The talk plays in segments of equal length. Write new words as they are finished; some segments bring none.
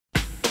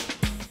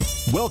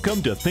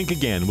Welcome to Think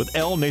Again with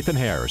L. Nathan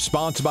Hare,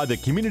 sponsored by the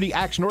Community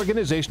Action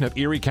Organization of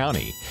Erie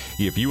County.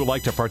 If you would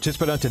like to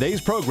participate on today's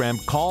program,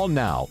 call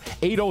now,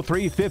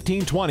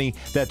 803-1520.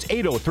 That's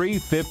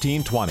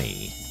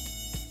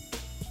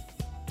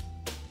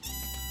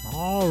 803-1520.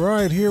 All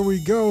right, here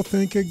we go.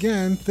 Think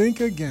Again, Think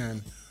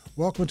Again.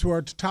 Welcome to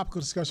our topical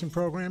discussion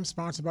program,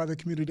 sponsored by the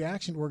Community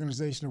Action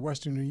Organization of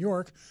Western New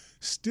York,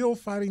 still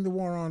fighting the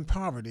war on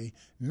poverty,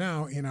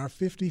 now in our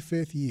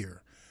 55th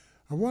year.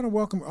 I want to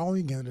welcome all of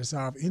you again to this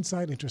hour of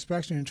insight,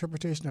 introspection, and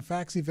interpretation of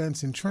facts,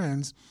 events, and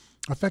trends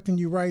affecting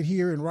you right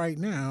here and right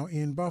now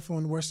in Buffalo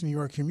and Western New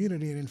York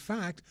community, and in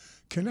fact,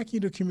 connecting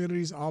you to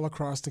communities all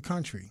across the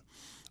country.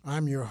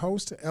 I'm your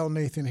host, L.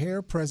 Nathan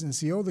Hare,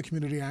 President and CEO of the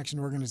Community Action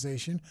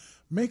Organization.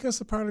 Make us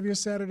a part of your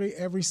Saturday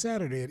every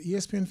Saturday at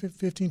ESPN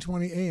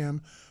 1520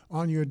 AM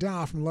on your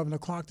dial from 11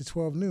 o'clock to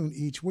 12 noon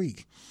each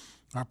week.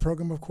 Our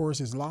program, of course,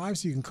 is live,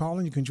 so you can call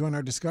in. You can join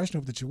our discussion.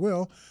 Hope that you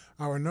will.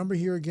 Our number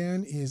here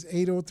again is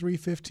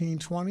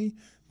 803-1520.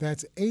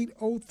 That's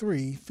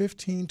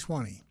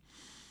 803-1520.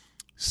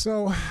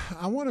 So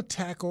I want to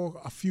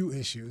tackle a few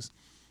issues.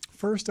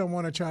 First, I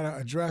want to try to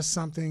address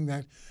something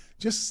that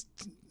just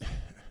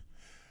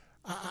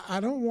I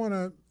don't want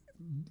to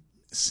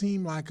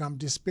seem like I'm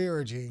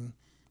disparaging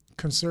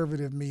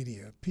conservative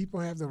media. People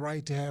have the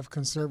right to have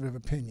conservative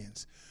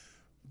opinions.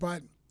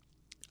 But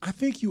I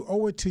think you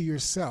owe it to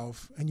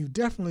yourself, and you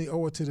definitely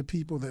owe it to the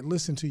people that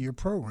listen to your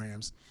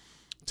programs,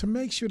 to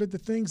make sure that the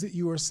things that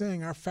you are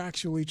saying are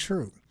factually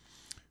true.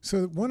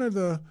 So one of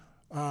the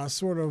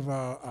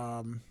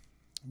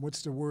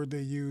what's the word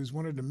they use?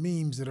 One of the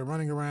memes that are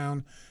running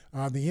around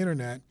the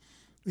internet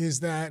is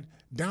that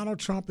Donald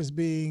Trump is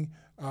being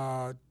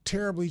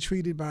terribly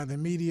treated by the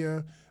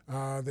media,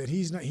 that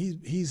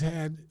he's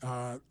had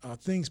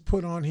things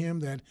put on him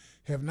that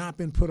have not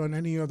been put on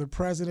any other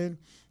president,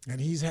 and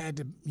he's had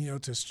to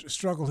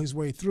struggle his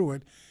way through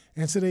it.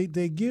 And so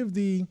they give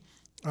the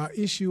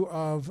issue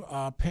of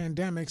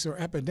pandemics or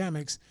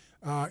epidemics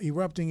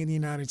erupting in the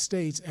United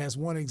States as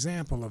one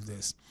example of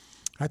this.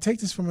 I take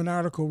this from an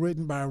article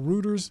written by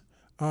Reuters,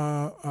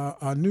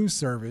 a news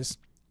service.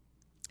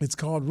 It's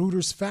called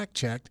Reuters Fact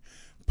Checked,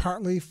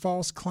 Partly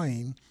False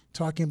Claim,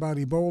 talking about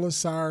Ebola,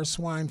 SARS,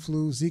 swine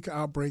flu, Zika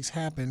outbreaks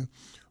happened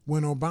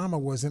when Obama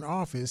was in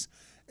office,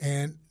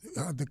 and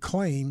the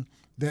claim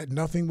that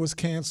nothing was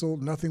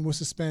canceled, nothing was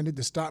suspended,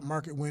 the stock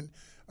market went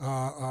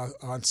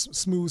on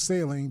smooth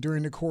sailing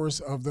during the course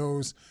of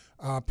those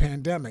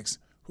pandemics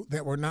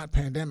that were not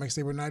pandemics.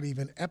 They were not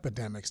even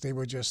epidemics. They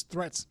were just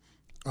threats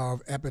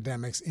of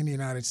epidemics in the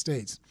United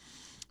States.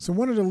 So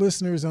one of the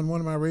listeners on one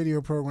of my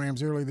radio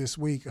programs earlier this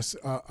week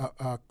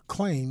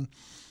claimed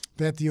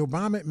that the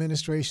Obama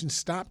administration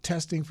stopped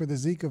testing for the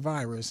Zika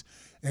virus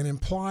and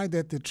implied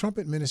that the Trump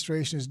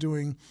administration is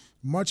doing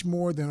much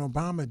more than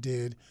Obama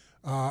did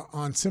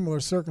on similar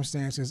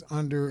circumstances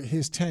under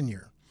his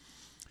tenure.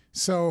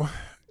 So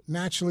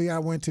naturally, I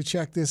went to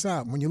check this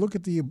out. When you look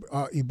at the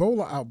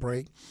Ebola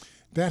outbreak,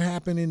 that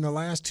happened in the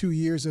last 2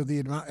 years of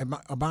the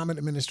Obama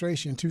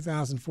administration,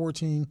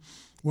 2014,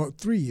 well,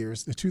 3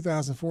 years, the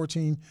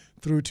 2014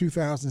 through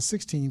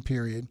 2016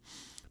 period.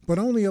 But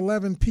only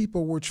 11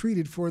 people were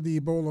treated for the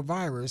Ebola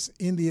virus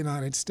in the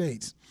United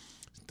States.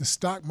 The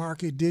stock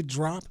market did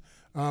drop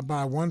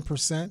by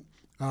 1%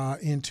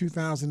 in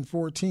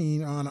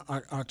 2014 on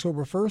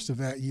October 1st of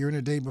that year, and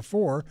the day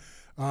before,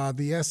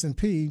 the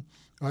S&P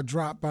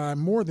dropped by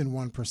more than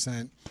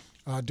 1%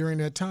 during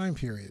that time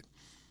period.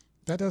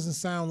 That doesn't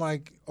sound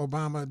like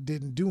Obama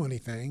didn't do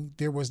anything.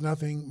 There was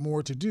nothing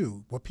more to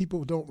do. What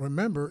people don't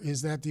remember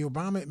is that the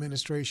Obama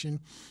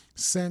administration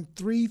sent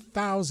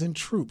 3,000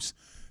 troops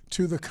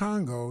to the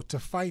Congo to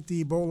fight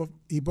the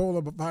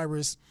Ebola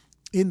virus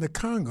in the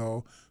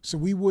Congo, so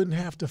we wouldn't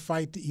have to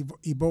fight the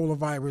Ebola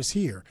virus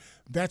here.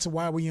 That's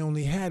why we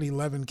only had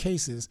 11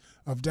 cases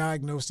of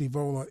diagnosed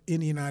Ebola in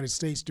the United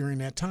States during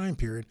that time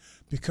period,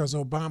 because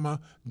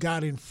Obama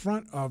got in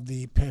front of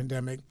the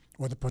pandemic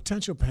or the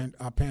potential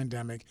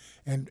pandemic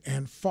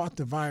and fought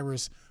the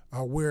virus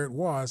where it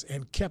was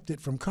and kept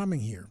it from coming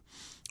here.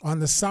 On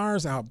the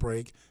SARS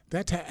outbreak,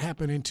 that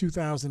happened in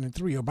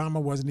 2003.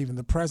 Obama wasn't even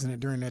the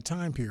president during that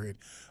time period.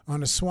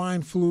 On the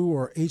swine flu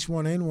or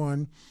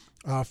H1N1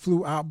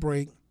 flu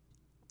outbreak,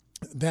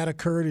 that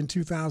occurred in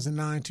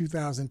 2009,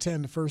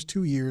 2010, the first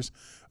 2 years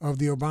of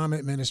the Obama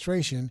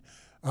administration.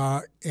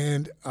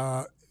 And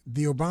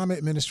the Obama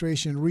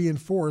administration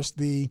reinforced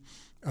in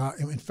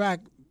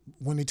fact,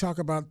 when they talk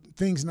about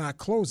things not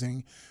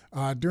closing,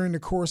 during the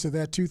course of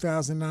that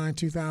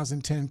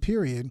 2009-2010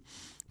 period,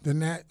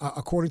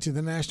 according to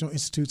the National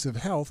Institutes of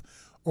Health,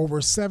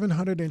 over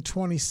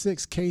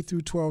 726 K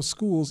through 12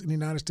 schools in the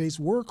United States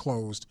were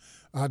closed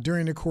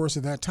during the course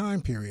of that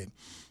time period.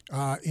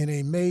 In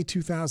a May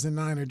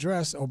 2009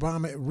 address,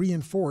 Obama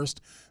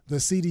reinforced the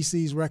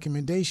CDC's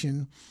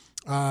recommendation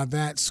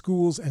that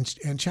schools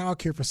and child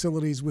care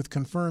facilities with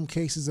confirmed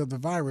cases of the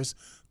virus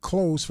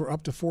close for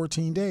up to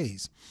 14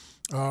 days.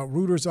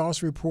 Reuters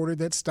also reported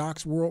that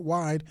stocks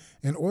worldwide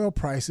and oil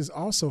prices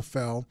also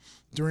fell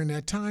during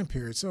that time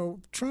period. So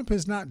Trump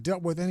has not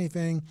dealt with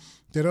anything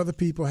that other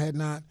people have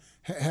not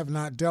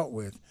dealt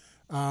with.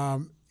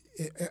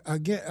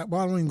 Again,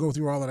 well, I don't even go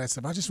through all of that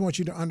stuff. I just want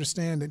you to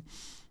understand that,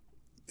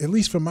 at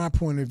least from my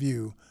point of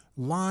view,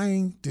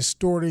 lying,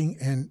 distorting,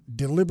 and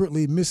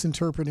deliberately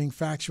misinterpreting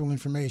factual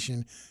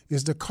information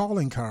is the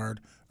calling card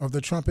of the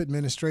Trump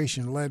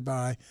administration led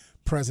by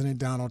President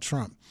Donald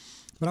Trump.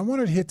 But I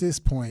wanted to hit this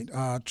point.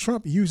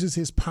 Trump uses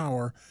his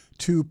power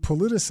to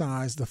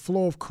politicize the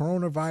flow of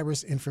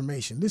coronavirus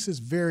information. This is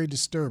very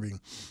disturbing.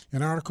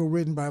 An article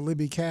written by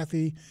Libby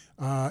Cathy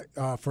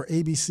for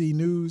ABC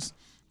News.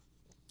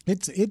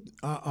 It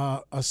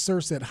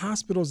asserts that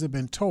hospitals have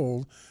been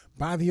told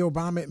by the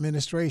Obama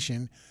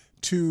administration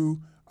to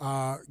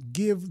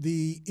give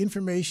the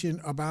information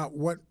about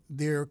what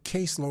their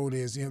caseload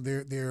is. You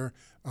know, their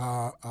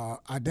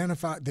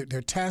identified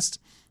their tests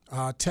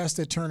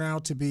that turn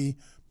out to be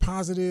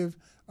positive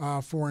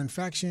for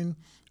infection,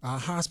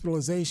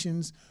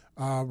 hospitalizations,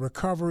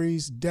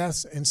 recoveries,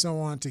 deaths, and so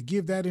on, to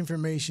give that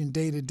information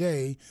day to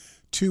day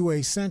to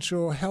a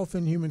central Health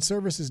and Human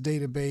Services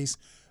database,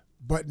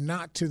 but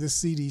not to the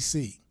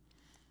CDC.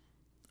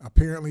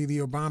 Apparently,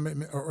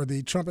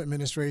 the Trump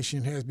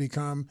administration has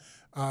become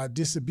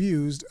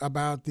disabused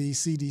about the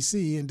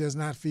CDC and does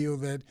not feel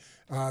that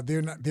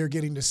they're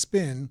getting the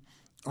spin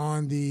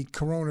on the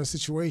corona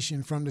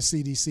situation from the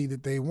CDC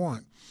that they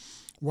want.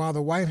 While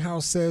the White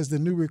House says the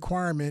new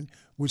requirement,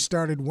 which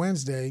started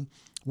Wednesday,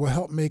 will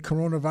help make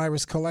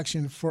coronavirus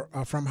collection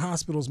from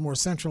hospitals more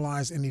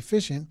centralized and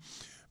efficient,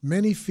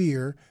 many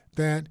fear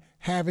that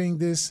having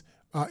this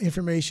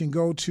information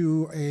go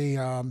to a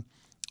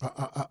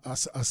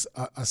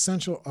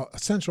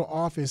central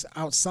office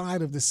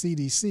outside of the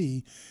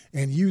CDC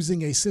and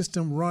using a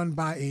system run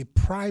by a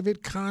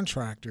private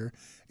contractor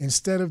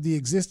instead of the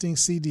existing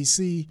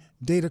CDC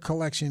data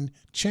collection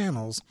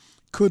channels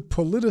could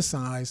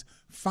politicize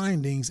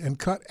findings and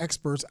cut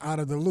experts out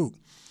of the loop.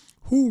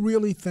 Who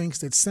really thinks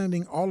that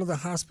sending all of the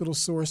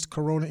hospital-sourced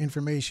corona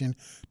information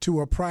to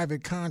a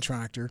private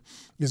contractor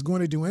is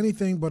going to do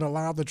anything but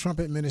allow the Trump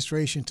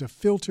administration to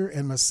filter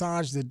and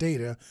massage the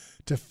data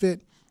to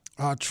fit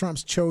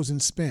Trump's chosen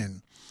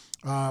spin?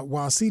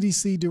 While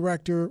CDC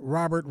Director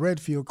Robert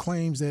Redfield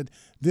claims that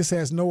this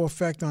has no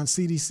effect on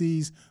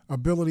CDC's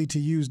ability to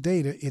use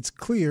data, it's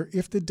clear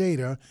if the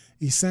data,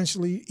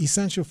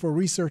 essential for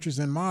researchers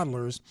and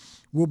modelers,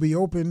 will be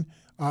open.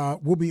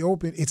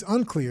 It's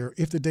unclear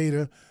if the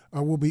data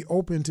will be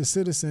open to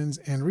citizens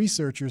and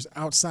researchers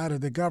outside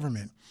of the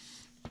government.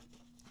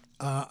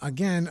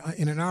 Again,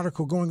 in an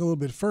article going a little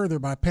bit further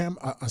by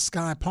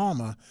Sky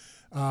Palma,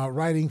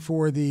 writing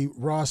for the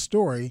Raw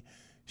Story,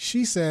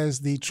 she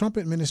says the Trump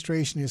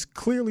administration is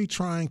clearly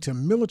trying to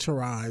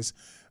militarize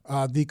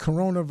the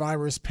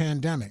coronavirus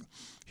pandemic.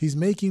 He's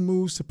making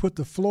moves to put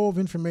the flow of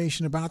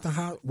information about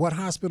what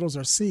hospitals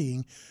are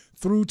seeing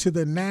through to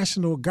the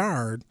National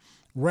Guard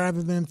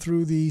rather than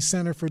through the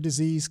Center for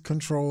Disease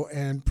Control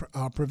and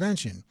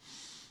Prevention,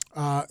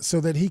 so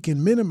that he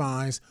can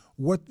minimize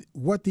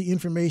what the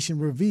information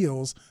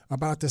reveals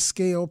about the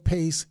scale,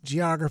 pace,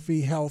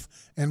 geography, health,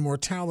 and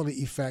mortality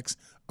effects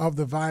of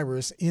the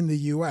virus in the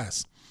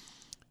U.S.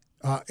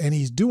 And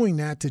he's doing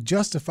that to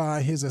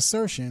justify his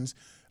assertions,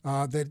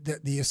 that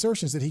the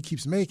assertions that he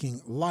keeps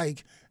making,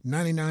 like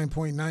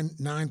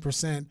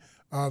 99.99%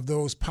 of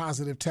those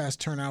positive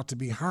tests turn out to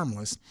be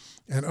harmless,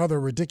 and other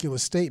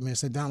ridiculous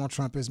statements that Donald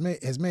Trump has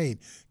made.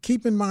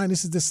 Keep in mind,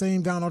 this is the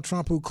same Donald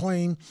Trump who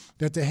claimed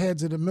that the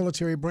heads of the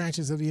military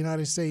branches of the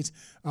United States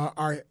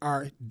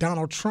are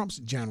Donald Trump's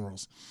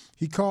generals.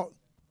 He called...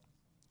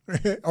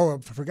 I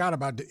forgot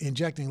about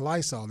injecting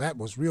Lysol. That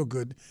was real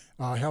good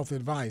health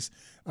advice.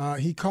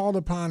 He called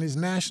upon his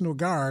National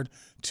Guard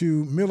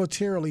to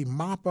militarily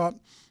mop up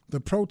the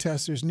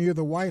protesters near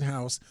the White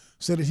House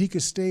so that he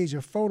could stage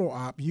a photo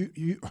op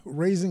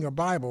raising a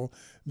Bible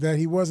that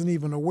he wasn't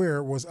even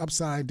aware was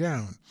upside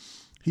down.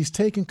 He's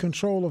taken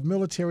control of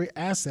military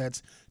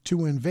assets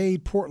to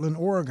invade Portland,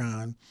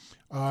 Oregon,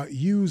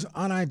 use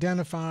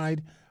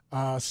unidentified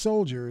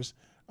soldiers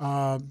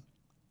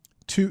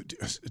to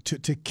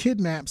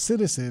kidnap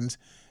citizens,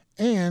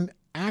 and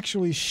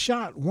actually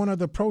shot one of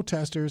the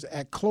protesters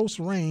at close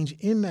range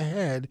in the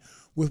head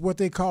with what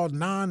they called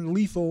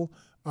non-lethal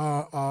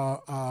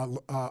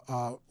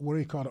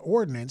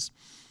ordnance.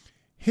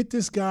 Hit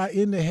this guy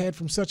in the head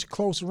from such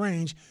close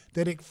range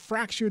that it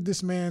fractured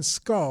this man's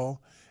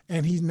skull,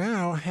 and he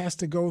now has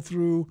to go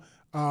through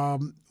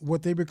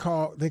what they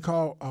call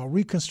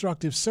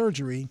reconstructive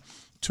surgery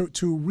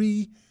to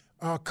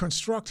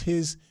reconstruct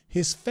his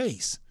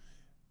face.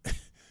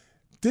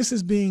 This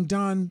is being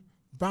done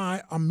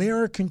by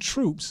American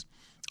troops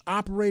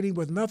operating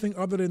with nothing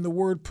other than the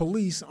word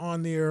police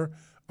on their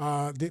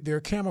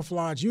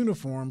camouflage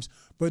uniforms,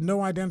 but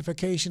no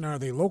identification. Are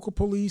they local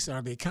police?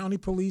 Are they county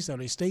police? Are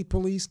they state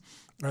police?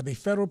 Are they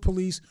federal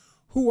police?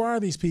 Who are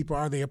these people?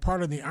 Are they a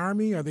part of the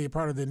Army? Are they a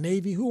part of the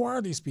Navy? Who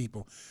are these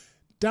people?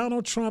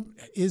 Donald Trump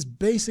is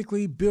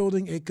basically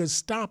building a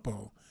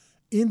Gestapo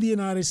in the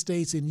United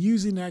States and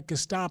using that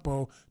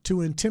Gestapo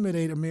to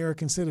intimidate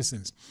American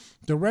citizens.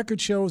 The record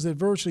shows that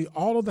virtually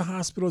all of the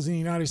hospitals in the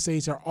United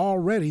States are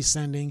already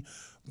sending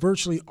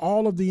virtually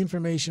all of the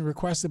information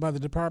requested by the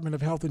Department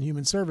of Health and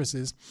Human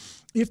Services.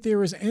 If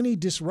there is any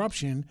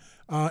disruption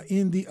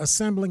in the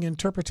assembling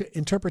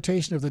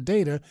interpretation of the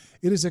data,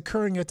 it is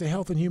occurring at the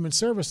Health and Human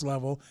Service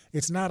level.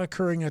 It's not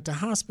occurring at the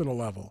hospital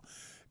level.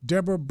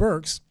 Deborah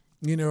Birx,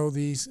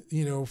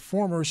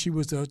 she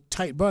was a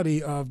tight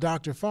buddy of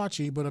Dr.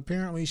 Fauci, but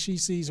apparently she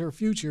sees her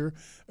future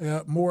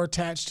more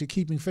attached to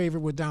keeping favor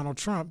with Donald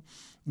Trump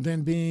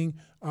than being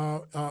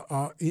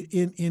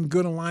in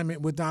good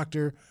alignment with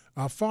Dr.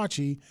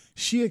 Fauci.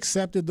 She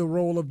accepted the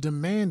role of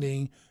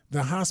demanding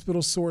the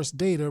hospital source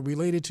data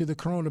related to the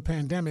corona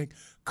pandemic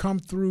come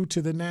through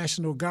to the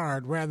National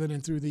Guard rather than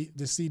through the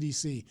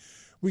CDC.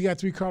 We got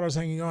 3 callers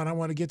hanging on. I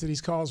want to get to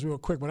these calls real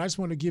quick, but I just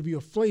want to give you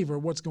a flavor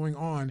of what's going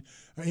on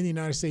in the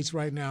United States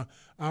right now.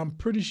 I'm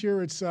pretty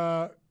sure it's,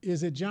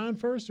 is it John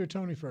first or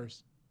Tony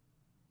first?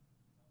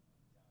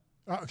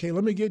 Okay,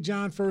 let me get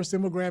John first,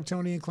 then we'll grab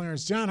Tony and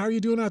Clarence. John, how are you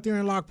doing out there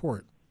in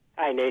Lockport?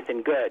 Hi,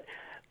 Nathan. Good.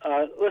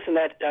 Listen,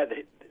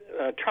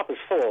 Trump is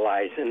full of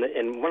lies,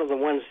 and one of the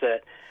ones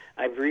that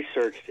I've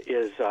researched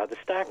is the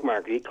stock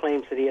market. He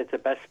claims that he has the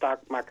best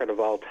stock market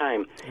of all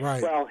time.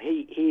 Right. Well,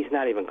 he's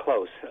not even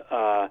close.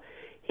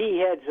 He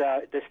had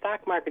the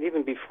stock market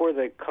even before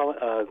the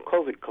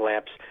COVID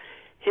collapse.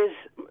 His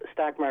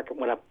stock market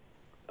went up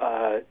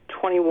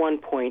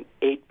 21.8%.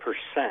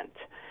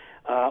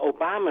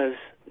 Obama's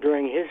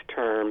during his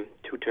term,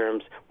 2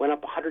 terms, went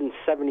up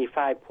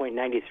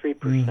 175.93%.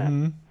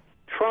 Mm-hmm.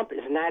 Trump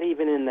is not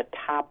even in the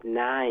top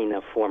 9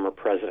 of former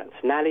presidents.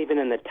 Not even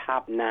in the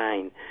top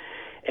 9.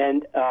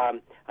 And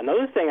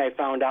another thing I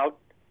found out,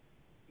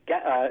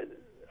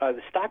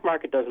 the stock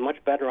market does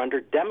much better under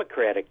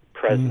Democratic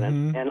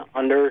presidents and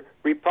under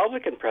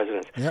Republican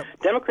presidents. Yep.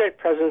 Democratic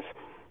presidents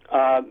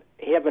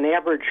have an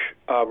average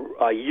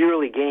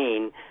yearly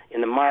gain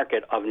in the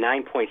market of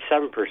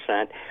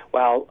 9.7%,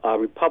 while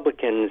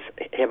Republicans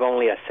have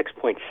only a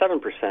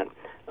 6.7%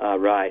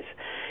 rise.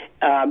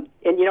 And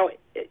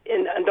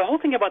the whole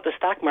thing about the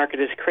stock market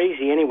is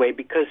crazy anyway,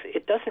 because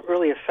it doesn't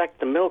really affect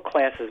the middle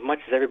class as much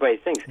as everybody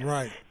thinks.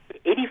 Right.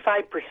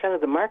 85%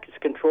 of the market is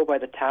controlled by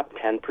the top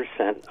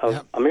 10%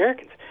 of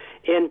Americans.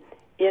 And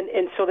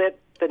so that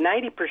the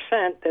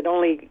 90% that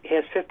only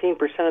has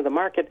 15% of the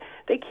market,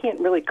 they can't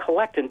really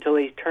collect until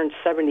they turn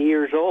 70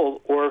 years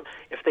old, or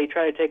if they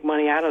try to take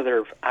money out of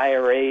their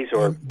IRAs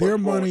or their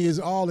money is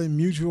all in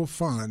mutual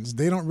funds.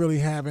 They don't really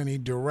have any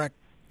direct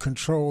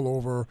control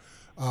over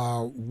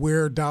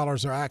where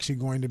dollars are actually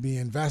going to be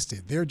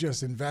invested. They're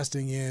just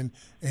investing in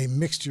a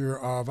mixture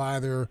of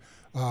either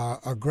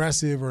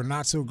aggressive or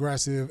not so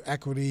aggressive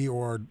equity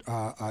or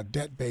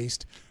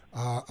debt-based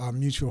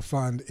mutual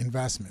fund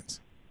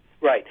investments.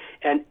 Right.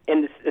 And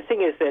the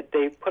thing is that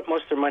they put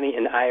most of their money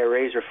in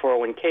IRAs or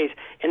 401ks,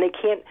 and they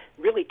can't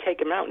really take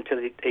them out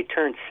until they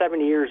turn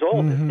 70 years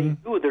old. If they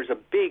do, there's a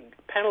big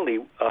penalty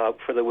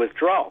for the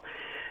withdrawal.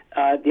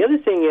 The other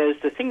thing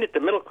is, the thing that the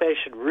middle class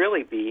should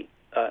really be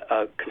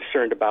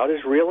concerned about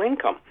is real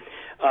income.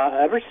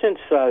 Ever since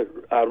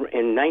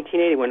in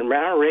 1980, when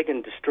Ronald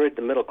Reagan destroyed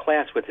the middle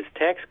class with his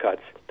tax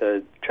cuts,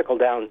 the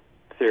trickle-down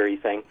theory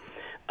thing,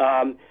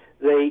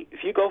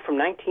 if you go from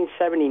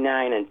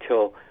 1979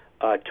 until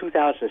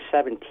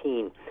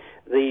 2017,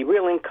 the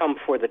real income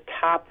for the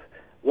top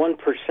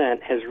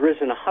 1% has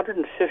risen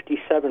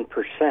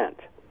 157%,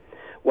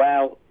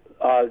 while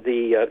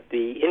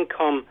the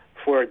income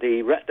for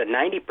the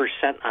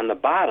 90% on the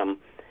bottom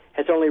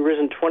has only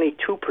risen 22%.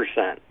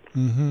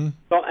 Mm-hmm.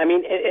 Well, I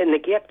mean, and the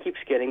gap keeps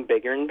getting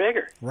bigger and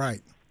bigger.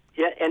 Right.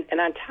 Yeah, and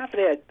on top of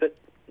that,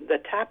 the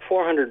top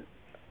 400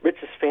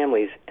 richest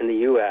families in the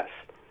U.S.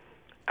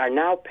 are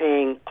now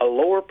paying a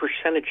lower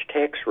percentage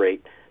tax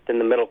rate than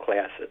the middle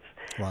classes.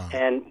 Wow.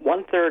 And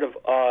 1/3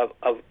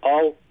 of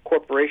all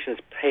corporations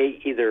pay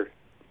either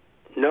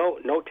no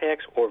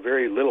tax or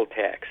very little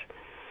tax.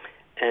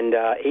 And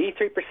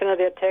 83% of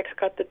that tax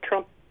cut that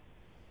Trump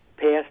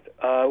passed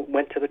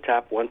went to the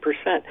top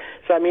 1%.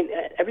 So, I mean,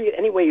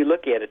 any way you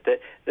look at it,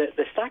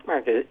 the stock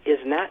market is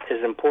not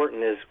as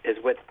important as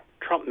what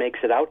Trump makes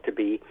it out to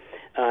be.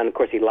 And, of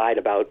course, he lied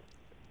about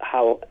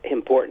how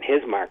important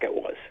his market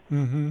was.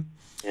 Mm-hmm.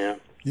 Yeah.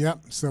 Yep.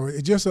 So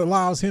it just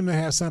allows him to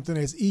have something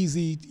that's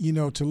easy,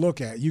 to look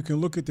at. You can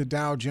look at the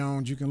Dow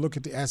Jones, you can look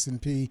at the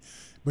S&P,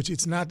 but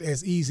it's not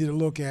as easy to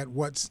look at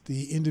what's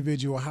the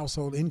individual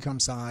household income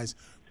size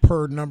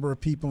per number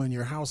of people in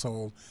your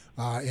household,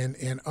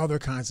 and other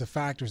kinds of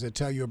factors that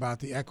tell you about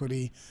the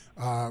equity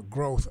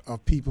growth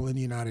of people in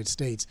the United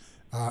States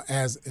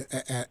as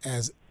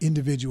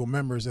individual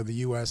members of the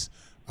U.S.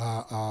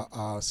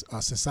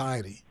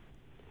 Society.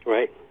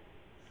 Right.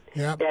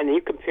 Yeah. And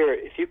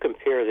if you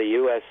compare the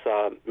U.S.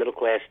 Middle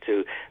class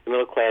to the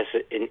middle class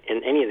in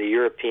any of the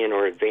European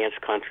or advanced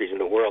countries in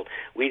the world,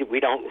 we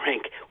don't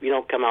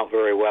come out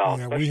very well.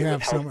 Yeah, we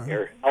have some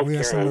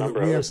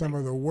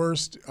of the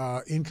worst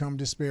income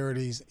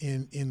disparities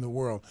in the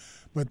world.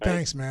 But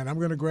thanks, man. I'm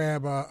going to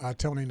grab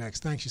Tony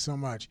next. Thanks you so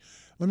much.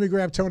 Let me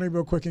grab Tony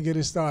real quick and get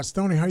his thoughts.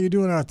 Tony, how you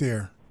doing out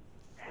there?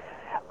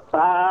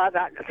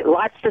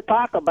 Lots to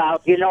talk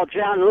about. You know,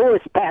 John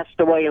Lewis passed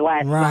away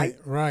last night.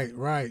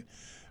 Right.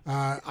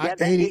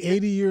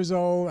 80 years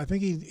old. I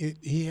think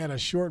he had a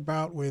short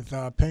bout with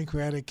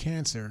pancreatic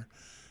cancer.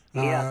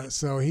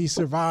 So he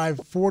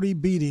survived 40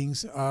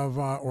 beatings of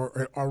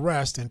or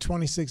arrest and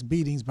 26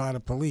 beatings by the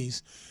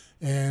police,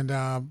 and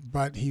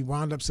but he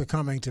wound up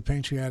succumbing to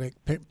pancreatic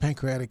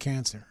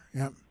cancer.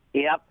 Yep.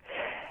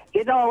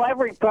 You know,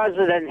 every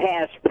president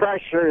has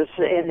pressures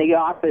in the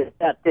office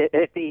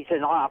if he's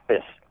in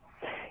office,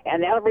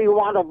 and every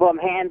one of them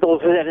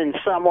handles it in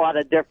somewhat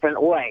a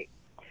different way.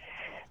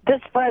 This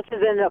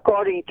president,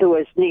 according to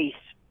his niece,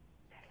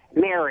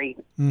 Mary,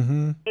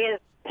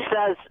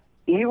 says,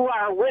 "You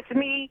are with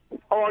me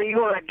or you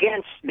are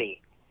against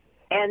me.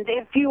 And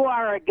if you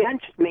are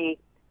against me,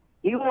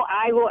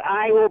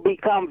 I will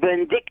become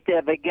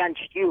vindictive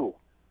against you.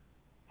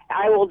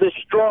 I will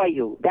destroy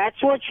you."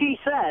 That's what she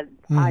said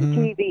on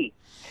TV.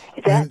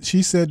 And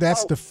she said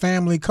that's the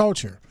family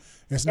culture.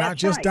 It's not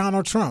just right.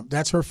 Donald Trump.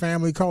 That's her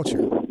family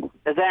culture.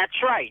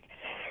 That's right.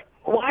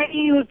 Why do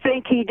you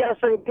think he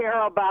doesn't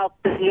care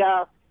about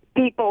the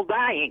people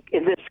dying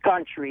in this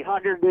country?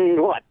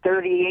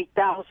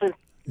 38,000?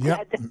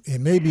 Yep.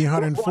 It may be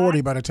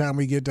 140 by the time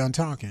we get done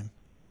talking.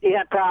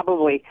 Yeah,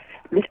 probably.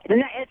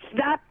 It's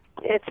not.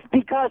 It's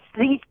because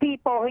these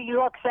people he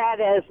looks at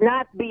as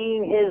not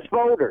being his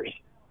voters.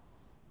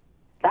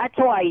 That's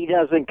why he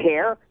doesn't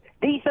care.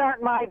 These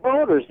aren't my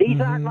voters. These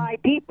aren't my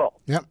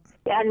people. Yep.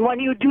 And when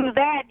you do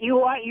that,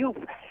 you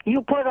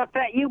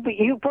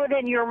put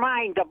in your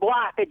mind a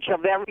blockage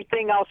of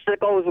everything else that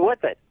goes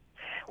with it.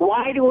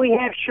 Why do we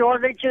have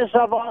shortages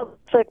of all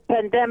the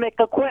pandemic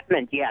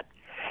equipment yet,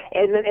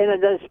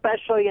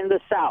 especially in the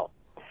South?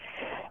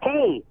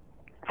 Hey,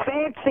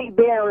 Fancy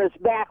Bear is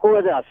back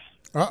with us.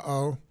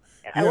 Uh-oh.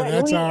 Yeah,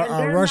 that's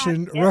our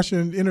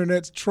Russian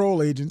internet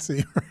troll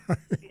agency.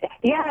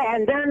 Yeah,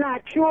 and they're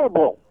not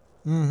chewable.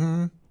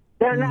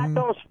 They're not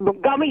those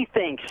gummy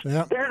things.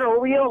 Yep. They're the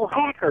real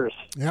hackers.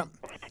 Yep.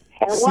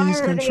 And seize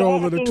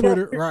control of the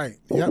Twitter. Right.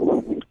 Yep.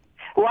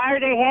 Why are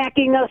they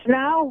hacking us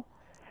now?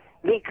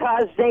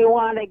 Because they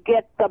want to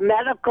get the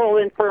medical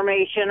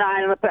information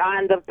on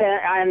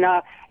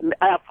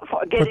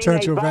getting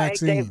potential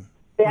vaccine.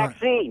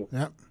 Vaccine.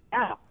 Right.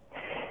 Yep.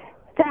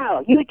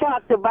 Now, you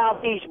talked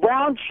about these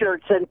brown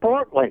shirts in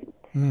Portland.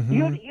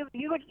 You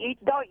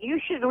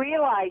should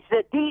realize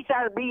that these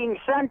are being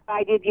sent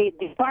by the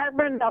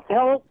Department of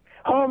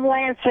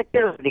Homeland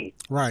Security.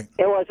 Right.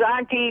 It was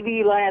on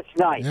TV last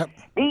night. Yep.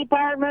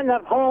 Department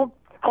of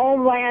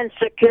Homeland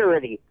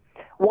Security.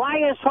 Why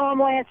is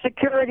Homeland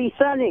Security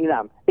sending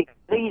them? Because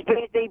these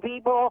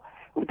people,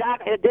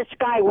 this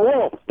guy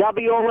Wolf,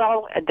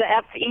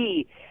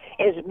 WOLFE,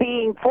 is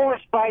being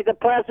forced by the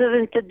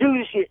president to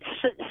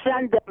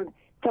send them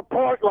to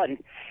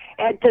Portland,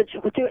 and to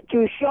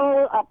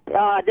show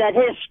that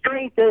his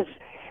strength is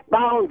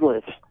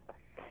boundless.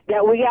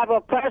 That we have a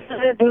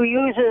president who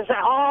uses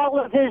all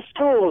of his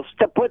tools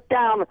to put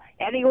down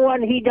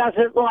anyone he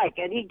doesn't like,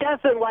 and he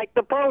doesn't like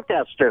the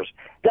protesters,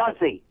 does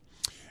he?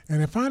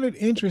 And I find it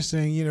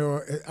interesting, you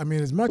know, I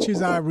mean, as much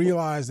as I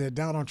realize that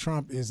Donald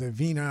Trump is a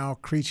venal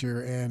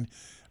creature and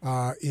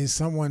is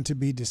someone to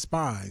be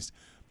despised,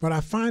 but I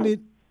find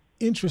it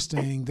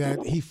interesting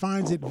that he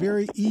finds it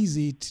very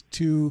easy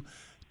to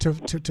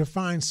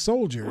find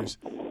soldiers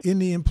in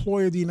the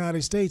employ of the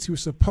United States who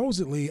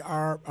supposedly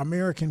are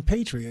American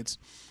patriots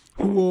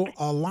who will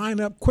line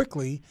up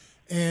quickly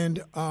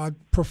and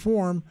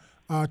perform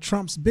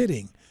Trump's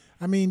bidding.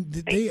 I mean,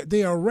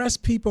 they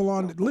arrest people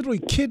literally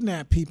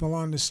kidnap people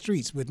on the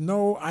streets with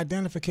no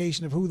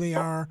identification of who they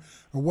are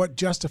or what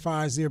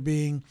justifies their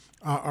being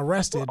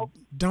arrested,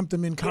 dump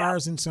them in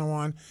cars and so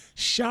on,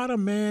 shot a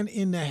man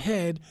in the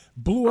head,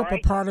 blew up a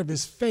part of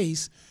his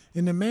face,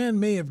 and the man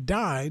may have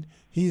died.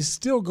 He is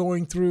still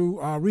going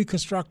through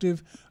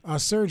reconstructive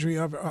surgery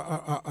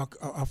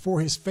for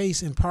his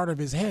face and part of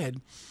his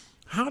head.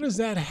 How does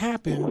that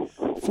happen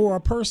for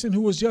a person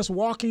who was just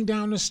walking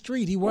down the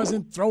street? He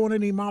wasn't throwing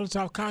any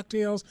Molotov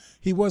cocktails.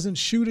 He wasn't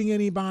shooting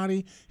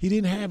anybody. He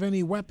didn't have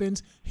any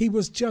weapons. He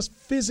was just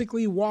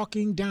physically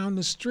walking down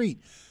the street.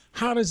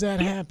 How does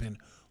that happen?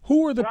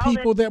 Who are the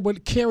people that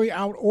would carry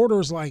out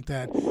orders like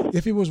that?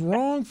 If it was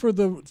wrong for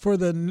the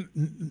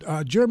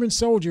German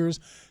soldiers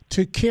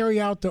to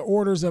carry out the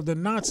orders of the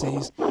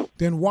Nazis,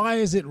 then why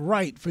is it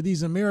right for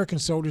these American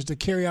soldiers to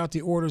carry out the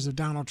orders of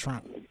Donald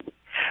Trump?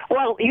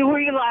 Well, you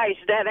realize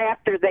that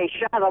after they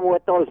shot him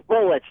with those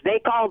bullets, they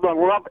called them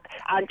rubber.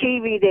 On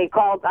TV, they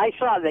called. I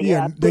saw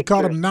the they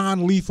called them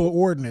non-lethal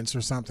ordnance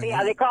or something.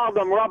 Yeah, they called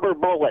them rubber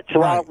bullets.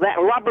 Right.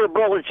 Well, rubber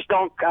bullets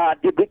don't cause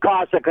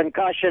a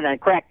concussion and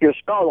crack your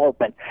skull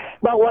open.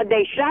 But when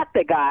they shot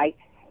the guy,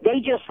 they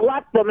just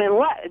left them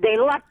they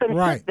left him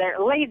sit there,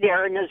 lay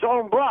there in his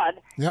own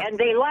blood, and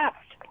they left.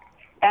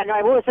 And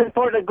it wasn't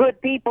for the good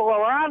people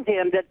around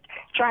him that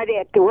tried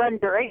to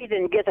render aid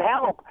and get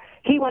help,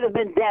 he would have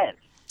been dead.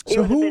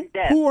 So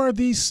who are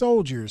these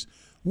soldiers?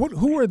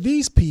 Who are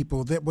these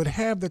people that would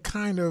have the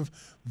kind of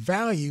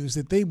values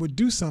that they would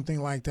do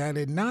something like that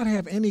and not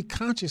have any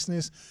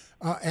consciousness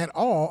at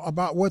all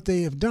about what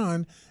they have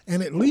done,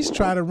 and at least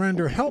try to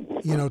render help,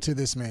 to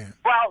this man?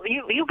 Well,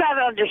 you got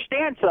to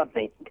understand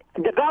something.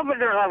 The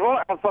governor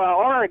of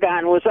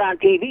Oregon was on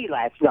TV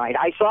last night.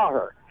 I saw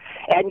her.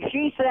 And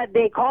she said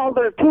they called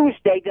her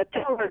Tuesday to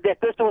tell her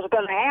that this was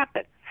going to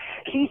happen.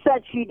 She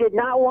said she did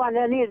not want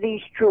any of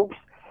these troops.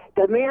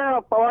 The mayor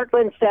of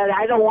Portland said,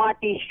 I don't want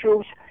these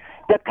troops.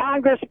 The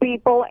Congress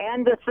people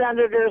and the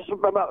senators,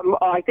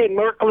 I think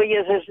Merkley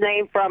is his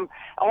name, from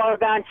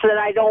Oregon, said,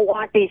 I don't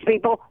want these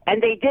people. And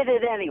they did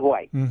it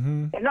anyway.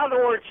 Mm-hmm. In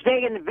other words,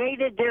 they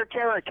invaded their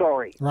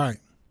territory. Right.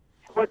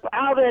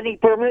 Without any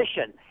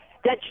permission.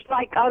 That's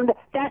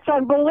that's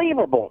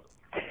unbelievable.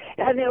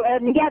 And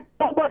yet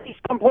nobody's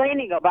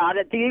complaining about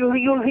it. Do you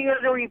hear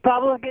the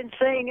Republicans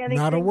saying anything?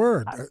 Not a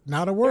word.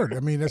 Not a word.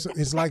 I mean,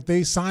 it's like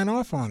they sign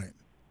off on it.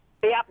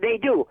 Yeah, they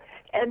do.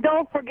 And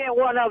don't forget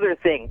one other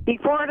thing.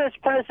 Before this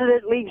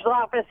president leaves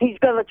office, he's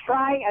going to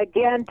try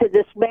again to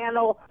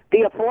dismantle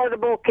the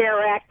Affordable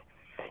Care Act,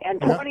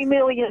 and 20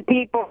 million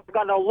people are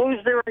going to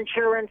lose their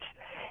insurance,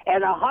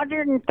 and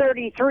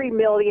 133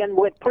 million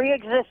with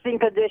pre-existing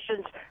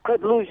conditions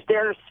could lose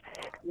theirs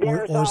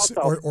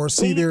also. Or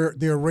see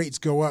their rates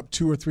go up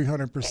 200 or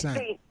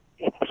 300%.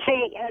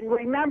 See, and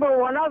remember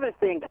one other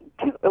thing.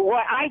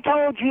 What I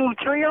told you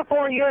 3 or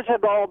 4 years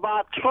ago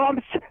about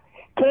Trump's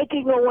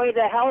taking away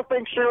the health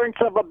insurance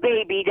of a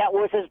baby that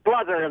was his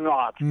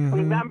brother-in-law. Mm-hmm.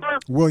 Remember?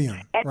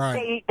 William, and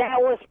right.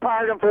 That was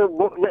part of her.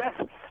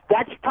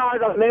 That's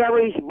part of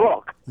Mary's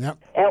book. Yep.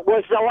 It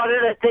was one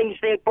of the things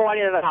they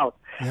pointed out.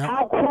 Yep.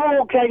 How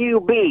cruel can you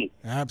be?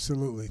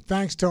 Absolutely.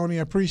 Thanks, Tony.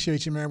 I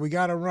appreciate you, man. We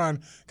got to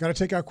run. Got to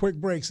take our quick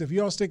breaks. If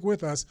you all stick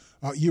with us,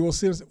 we will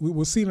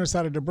see on the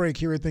side of the break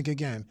here at Think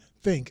Again.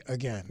 Think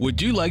Again. Would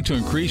you like to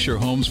increase your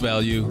home's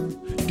value?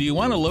 Do you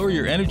want to lower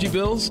your energy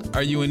bills?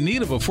 Are you in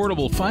need of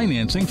affordable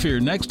financing for your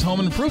next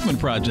home improvement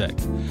project?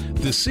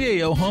 The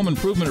CAO Home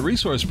Improvement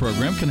Resource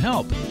Program can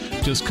help.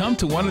 Just come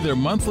to one of their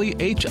monthly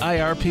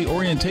HIRP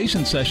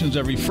orientation sessions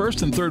every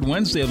first and third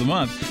Wednesday of the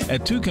month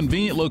at 2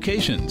 convenient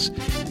locations.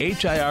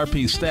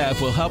 HIRP staff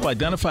will help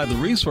identify the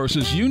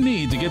resources you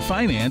need to get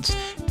financed,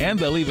 and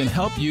they'll even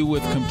help you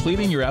with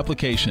completing your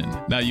application.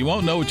 Now, you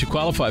won't know what you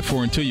qualify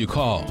for until you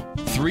call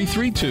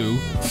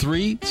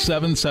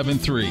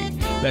 332-3773.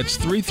 That's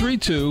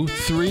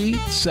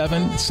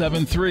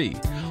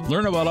 332-3773.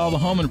 Learn about all the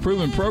home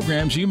improvement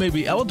programs you may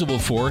be eligible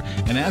for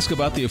and ask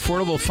about the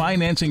affordable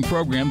financing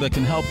program that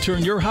can help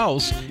turn your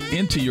house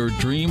into your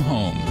dream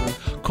home.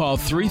 Call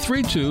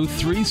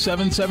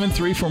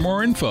 332-3773 for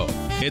more info.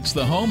 It's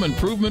the Home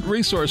Improvement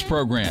Resource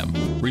Program,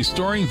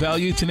 restoring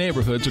value to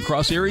neighborhoods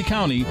across Erie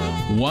County,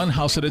 one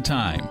house at a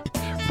time.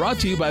 Brought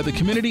to you by the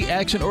Community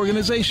Action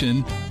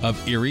Organization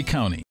of Erie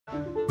County.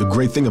 The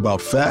great thing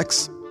about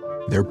facts,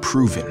 they're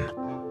proven.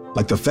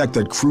 Like the fact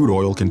that crude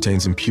oil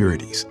contains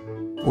impurities,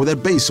 or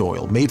that base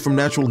oil made from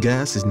natural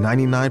gas is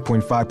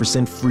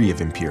 99.5% free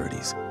of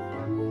impurities.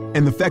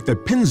 And the fact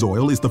that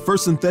Pennzoil is the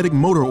first synthetic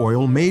motor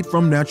oil made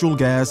from natural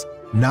gas,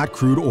 not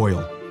crude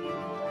oil.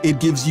 It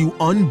gives you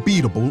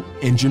unbeatable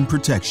engine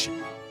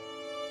protection.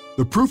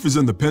 The proof is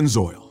in the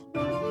Pennzoil.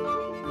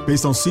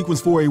 Based on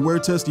Sequence 4A wear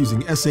test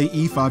using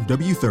SAE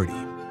 5W30.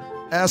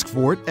 Ask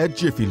for it at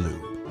Jiffy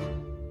Lube.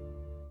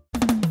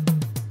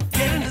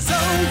 Get in the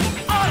zone,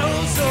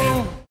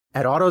 AutoZone.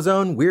 At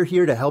AutoZone, we're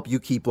here to help you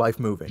keep life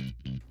moving.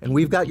 And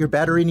we've got your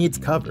battery needs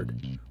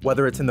covered.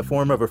 Whether it's in the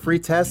form of a free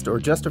test or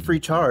just a free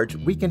charge,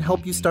 we can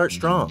help you start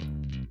strong.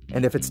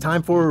 And if it's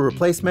time for a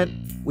replacement,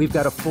 we've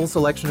got a full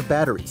selection of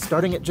batteries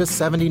starting at just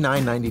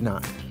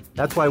 $79.99.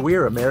 That's why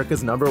we're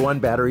America's #1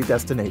 battery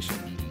destination.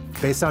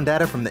 Based on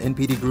data from the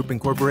NPD Group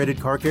Incorporated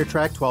Car Care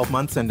Track, 12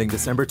 months ending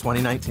December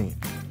 2019.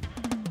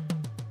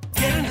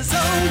 Get in the zone,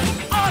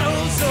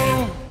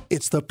 AutoZone.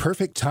 It's the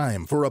perfect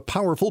time for a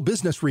powerful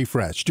business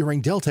refresh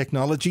during Dell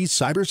Technologies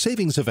Cyber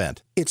Savings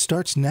Event. It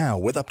starts now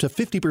with up to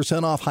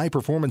 50% off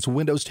high-performance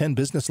Windows 10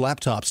 business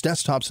laptops,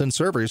 desktops, and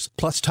servers,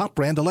 plus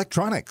top-brand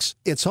electronics.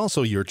 It's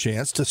also your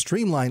chance to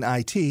streamline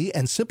IT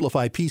and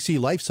simplify PC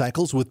life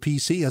cycles with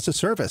PC as a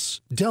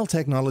service. Dell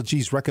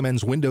Technologies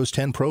recommends Windows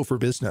 10 Pro for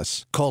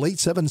business. Call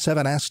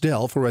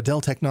 877-ASK-DELL for a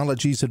Dell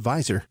Technologies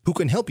advisor who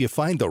can help you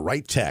find the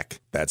right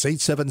tech. That's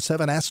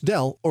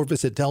 877-ASK-DELL or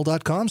visit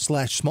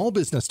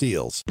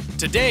Dell.com/smallbusinessdeals.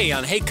 Today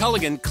on Hey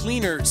Culligan,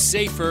 cleaner,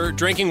 safer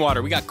drinking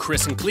water. We got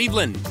Chris in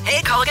Cleveland.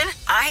 Hey Culligan,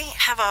 I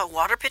have a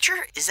water pitcher.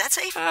 Is that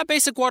safe?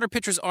 Basic water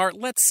pitchers are,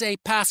 let's say,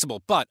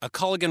 passable, but a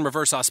Culligan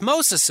reverse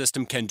osmosis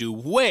system can do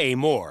way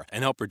more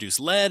and help reduce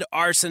lead,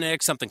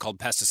 arsenic, something called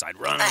pesticide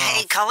runoff.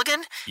 Hey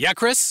Culligan? Yeah,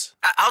 Chris?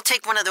 I'll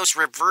take one of those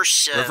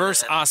reverse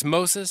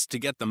osmosis to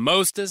get the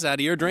mostest out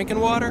of your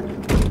drinking water?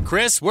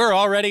 Chris, we're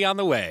already on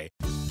the way.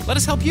 Let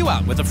us help you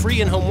out with a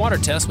free in-home water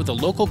test with a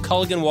local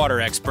Culligan water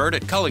expert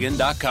at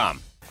Culligan.com.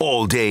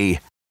 All day,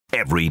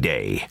 every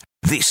day.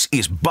 This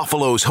is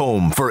Buffalo's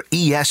home for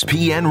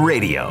ESPN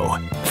Radio.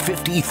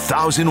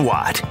 50,000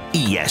 watt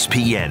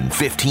ESPN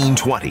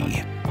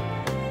 1520.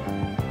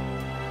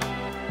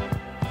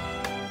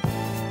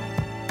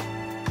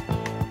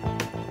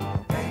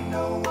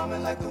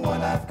 like the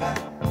one I've got.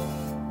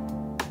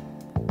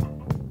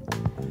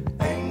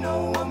 Ain't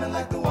no woman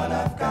like the one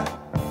I've got.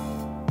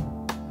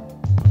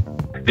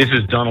 This is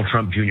Donald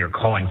Trump Jr.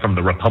 calling from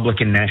the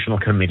Republican National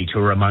Committee to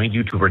remind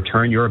you to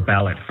return your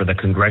ballot for the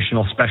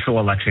congressional special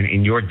election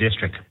in your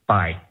district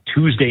by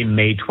Tuesday,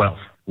 May 12th.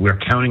 We're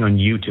counting on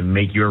you to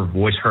make your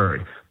voice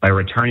heard by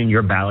returning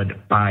your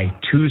ballot by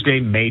Tuesday,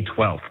 May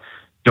 12th.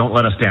 Don't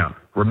let us down.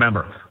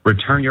 Remember,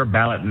 return your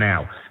ballot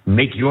now.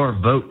 Make your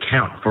vote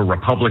count for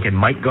Republican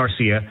Mike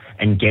Garcia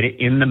and get it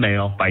in the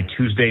mail by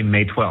Tuesday,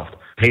 May 12th.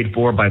 Paid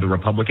for by the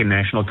Republican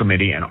National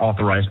Committee and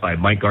authorized by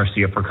Mike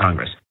Garcia for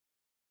Congress.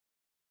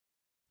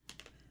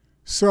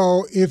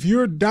 So if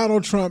you're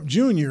Donald Trump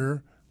Jr.,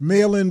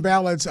 mail-in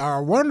ballots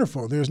are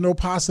wonderful. There's no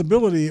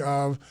possibility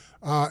of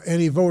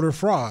any voter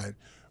fraud.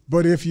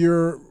 But if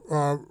you're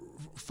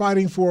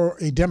fighting for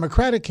a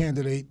Democratic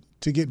candidate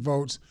to get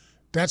votes,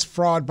 that's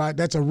fraud.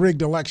 That's a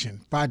rigged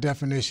election by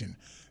definition.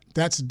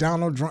 That's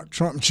Donald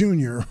Trump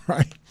Jr.,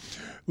 right?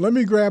 Let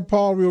me grab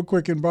Paul real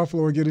quick in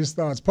Buffalo and get his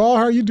thoughts. Paul,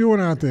 how are you doing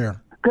out there?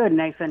 Good,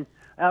 Nathan.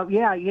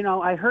 Yeah,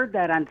 I heard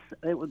that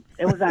it was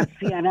on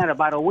CNN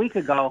about a week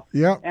ago.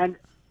 Yeah. And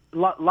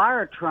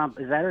Lara Trump,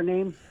 is that her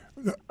name?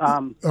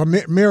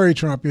 Mary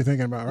Trump, you're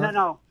thinking about, right?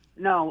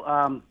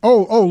 No.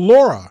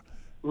 Laura.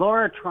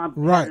 Laura Trump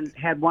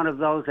had one of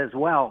those as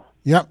well.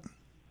 Yep.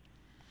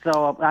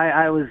 So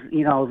I was,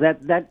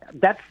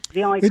 that's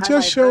the only. It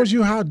just shows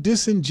you how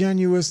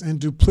disingenuous and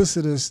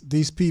duplicitous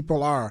these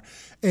people are,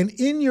 and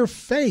in your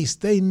face,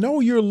 they know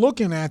you're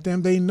looking at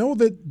them. They know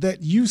that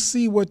you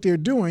see what they're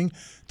doing.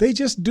 They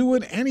just do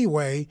it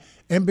anyway,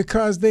 and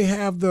because they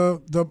have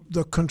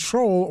the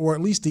control or at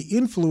least the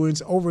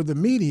influence over the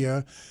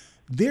media,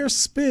 their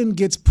spin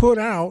gets put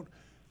out.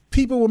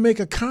 People will make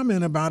a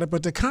comment about it,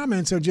 but the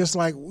comments are just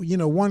like,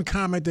 one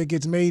comment that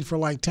gets made for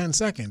like 10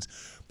 seconds.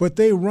 But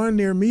they run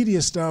their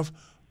media stuff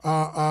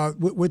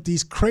with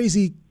these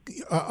crazy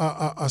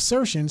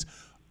assertions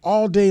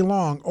all day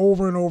long,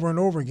 over and over and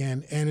over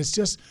again. And it's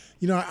just,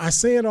 I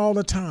say it all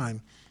the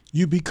time.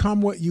 You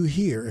become what you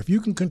hear. If you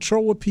can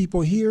control what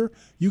people hear,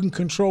 you can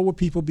control what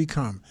people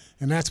become.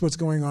 And that's what's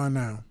going on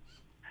now.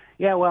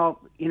 Yeah,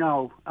 well,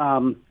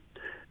 down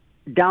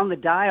the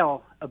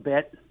dial a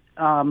bit,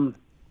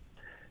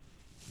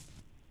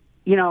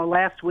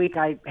 last week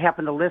I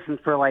happened to listen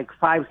for like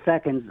 5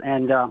 seconds,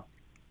 and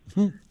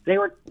they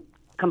were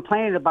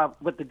complaining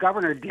about what the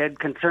governor did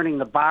concerning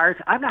the bars.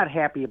 I'm not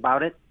happy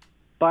about it,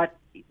 but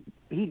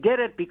he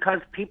did it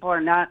because people are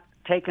not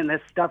taking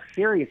this stuff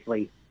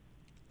seriously.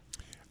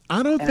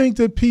 I don't think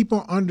that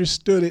people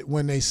understood it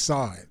when they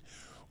saw it.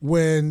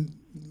 When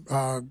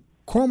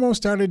Cuomo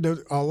started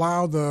to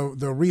allow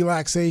the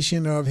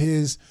relaxation of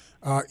his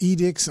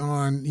edicts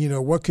on,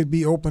 what could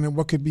be open and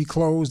what could be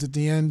closed at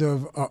the end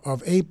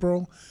of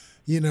April.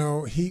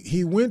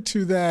 He went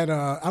to that,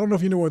 I don't know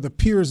if you know where the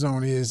Pier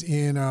Zone is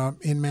in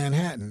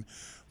Manhattan,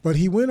 but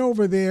he went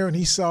over there and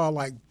he saw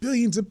like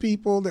billions of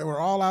people that were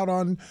all out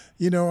on,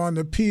 on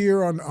the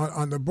pier, on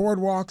the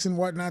boardwalks and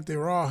whatnot. They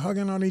were all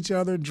hugging on each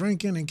other,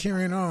 drinking and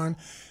carrying on.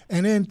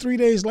 And then 3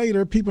 days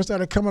later, people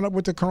started coming up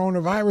with the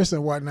coronavirus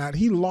and whatnot.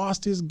 He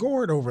lost his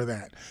gourd over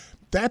that.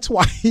 That's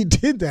why he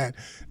did that.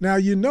 Now,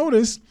 you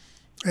notice,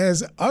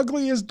 as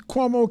ugly as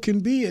Cuomo can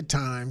be at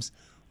times,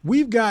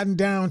 we've gotten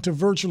down to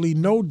virtually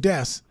no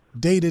deaths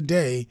day to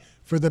day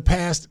for the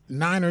past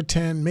 9 or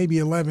 10, maybe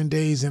 11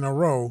 days in a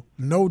row.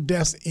 No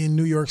deaths in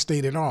New York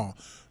State at all.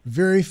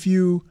 Very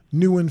few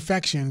new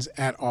infections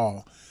at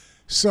all.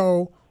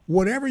 So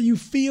whatever you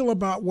feel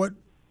about what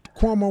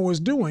Cuomo was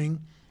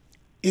doing,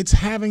 it's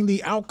having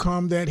the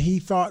outcome that he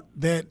thought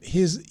that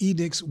his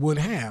edicts would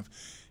have.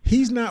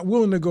 He's not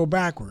willing to go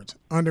backwards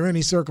under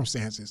any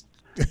circumstances.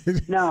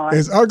 No,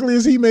 as ugly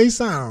as he may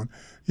sound,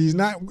 he's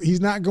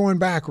not going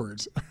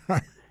backwards.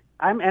 But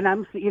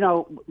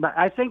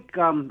I think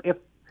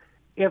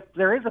if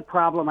there is a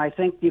problem, I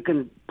think you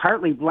can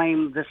partly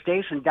blame the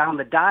station down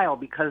the dial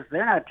because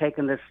they're not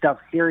taking this stuff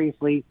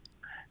seriously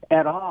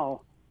at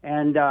all.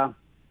 And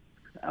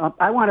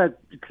I want to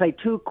say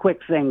two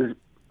quick things.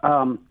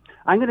 I'm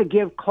going to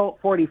give Colt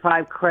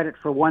 45 credit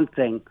for one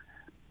thing,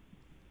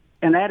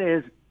 and that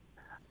is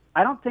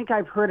I don't think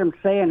I've heard him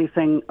say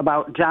anything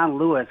about John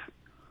Lewis.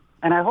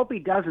 And I hope he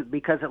doesn't,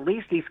 because at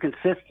least he's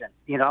consistent,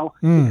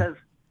 because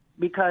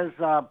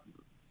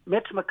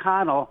Mitch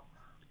McConnell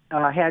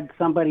had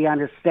somebody on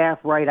his staff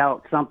write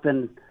out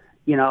something,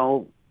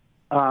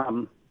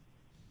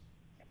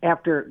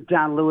 after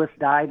John Lewis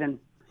died, and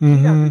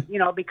he doesn't,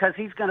 because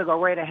he's going to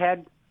go right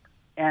ahead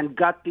and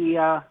gut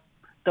the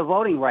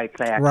Voting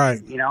Rights Act, right?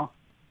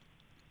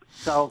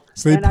 So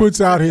he puts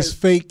out his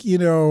fake,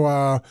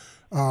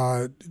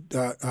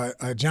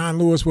 John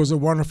Lewis was a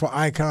wonderful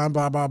icon,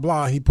 blah, blah,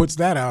 blah. He puts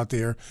that out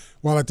there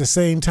while at the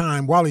same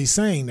time, while he's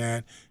saying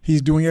that,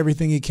 he's doing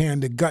everything he can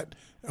to gut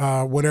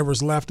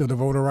whatever's left of the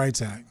Voter Rights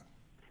Act.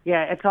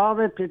 Yeah, it's all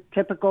the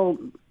typical,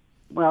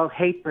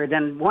 hatred.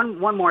 And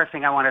one more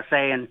thing I want to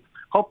say, and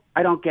hope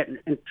I don't get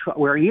in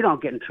where you don't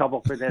get in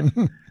trouble for this.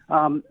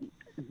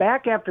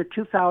 Back after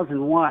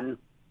 2001,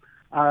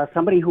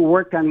 somebody who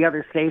worked on the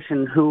other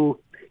station who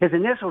his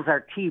initials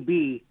are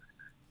TB,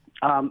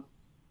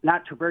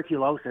 not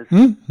tuberculosis.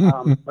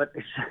 But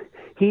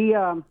he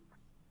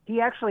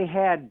actually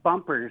had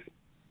bumpers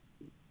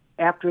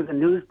after the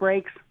news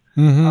breaks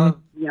of,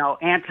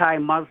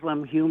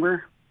 anti-Muslim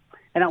humor,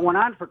 and it went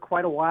on for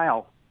quite a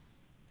while.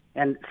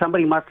 And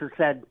somebody must have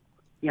said,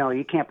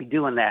 you can't be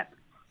doing that.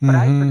 But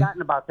I'd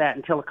forgotten about that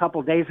until a couple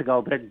of days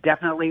ago, but it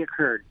definitely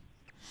occurred.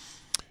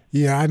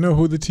 Yeah, I know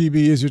who the TB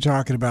is you're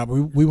talking about, but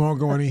we won't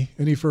go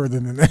any further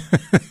than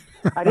that.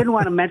 I didn't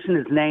want to mention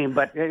his name,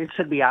 but it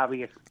should be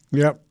obvious.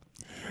 Yep.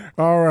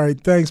 All right.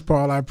 Thanks,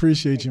 Paul. I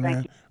appreciate you,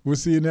 man. We'll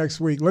see you next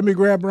week. Let me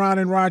grab Ron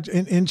and Raj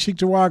in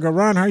Cheektowaga.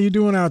 Ron, how you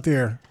doing out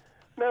there?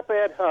 Not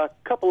bad. A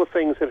couple of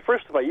things. And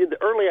first of all,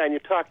 early on you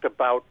talked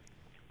about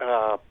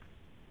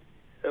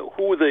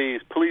who the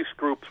police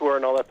groups were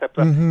and all that type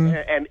of stuff.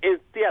 And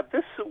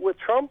what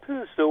Trump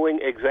is doing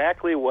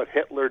exactly what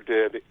Hitler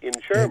did in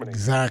Germany.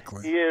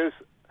 Exactly. He is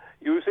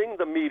using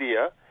the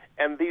media,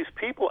 and these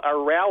people are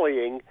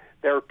rallying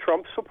their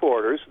Trump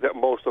supporters, that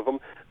most of them,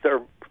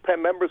 they're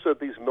members of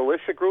these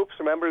militia groups,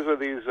 members of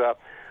these,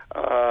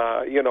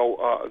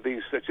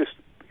 these just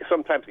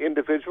sometimes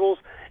individuals,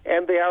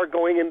 and they are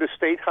going into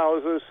state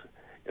houses.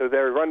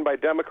 They're run by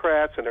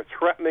Democrats, and they're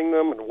threatening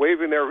them and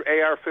waving their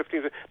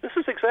AR-15s. This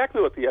is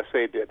exactly what the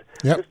SA did.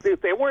 Yep.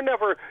 They were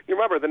never. You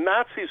remember, the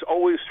Nazis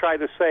always tried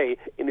to say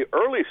in the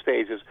early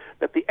stages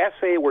that the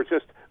SA were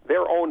just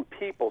their own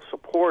people,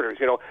 supporters.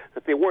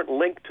 That they weren't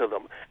linked to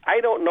them. I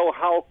don't know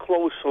how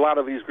close a lot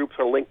of these groups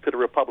are linked to the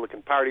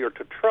Republican Party or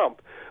to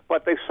Trump,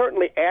 but they're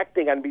certainly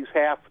acting on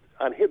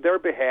their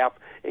behalf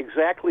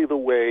exactly the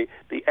way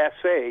the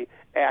SA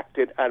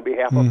acted on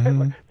behalf of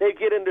Hitler. They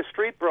get into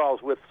street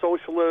brawls with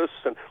socialists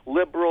and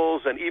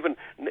liberals and even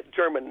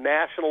German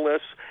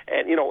nationalists,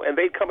 and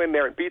they come in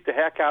there and beat the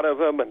heck out of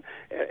them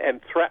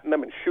and threaten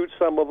them and shoot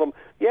some of them.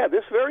 Yeah, this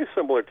is very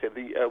similar to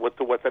what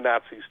the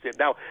Nazis did.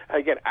 Now,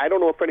 again, I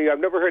don't know if I've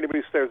never heard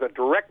anybody say there's a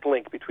direct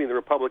link between the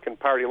Republican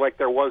Party like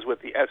there was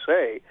with the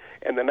SA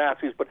and the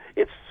Nazis, but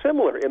it's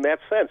similar in that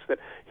sense that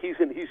he's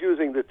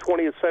using the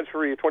 20th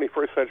century,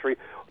 21st century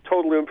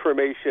total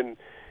information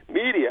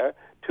media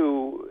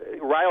to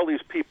rile these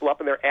people up,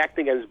 and they're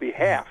acting on his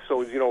behalf.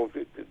 So,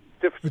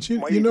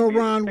 but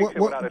Ron,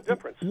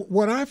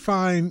 what I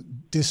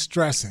find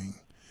distressing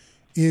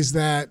is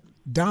that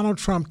Donald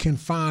Trump can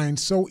find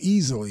so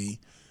easily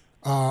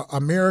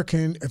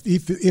American,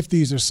 if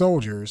these are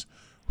soldiers,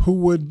 who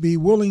would be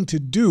willing to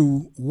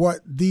do what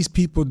these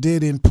people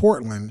did in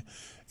Portland.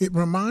 It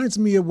reminds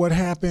me of what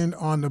happened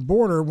on the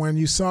border when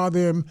you saw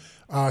them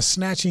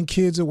snatching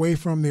kids away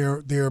from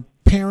their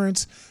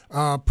parents,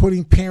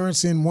 putting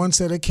parents in one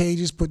set of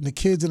cages, putting the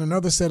kids in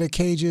another set of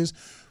cages,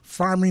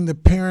 farming the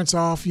parents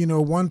off,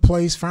 one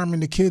place,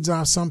 farming the kids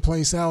off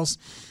someplace else,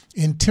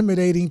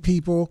 intimidating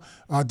people,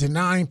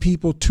 denying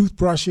people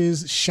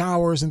toothbrushes,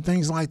 showers, and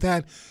things like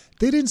that.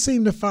 They didn't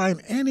seem to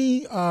find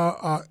any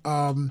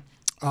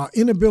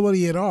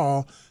inability at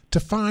all to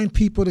find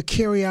people to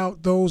carry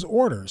out those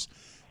orders.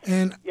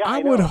 And I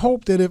would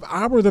hope that if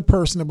I were the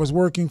person that was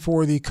working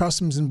for the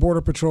Customs and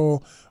Border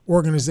Patrol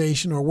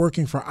organization or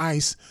working for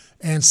ICE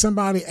and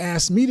somebody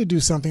asked me to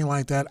do something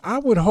like that, I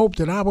would hope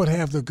that I would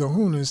have the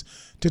kahunas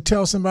to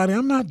tell somebody,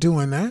 I'm not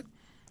doing that.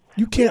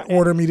 You can't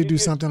order me to do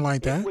something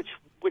like that. Which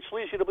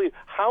leads you to believe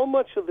how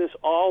much of this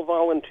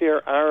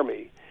all-volunteer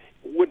army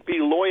would be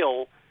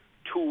loyal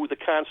to the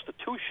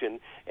Constitution,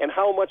 and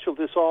how much of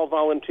this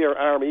all-volunteer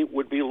army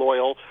would be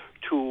loyal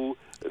to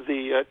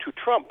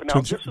Trump. Now,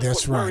 this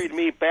is what worried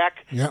me back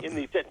in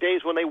the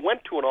days when they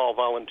went to an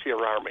all-volunteer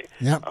army.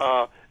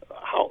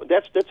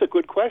 That's a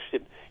good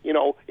question.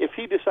 If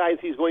he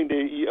decides he's going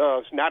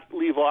to not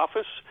leave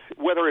office,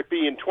 whether it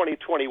be in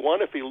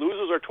 2021, if he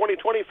loses, or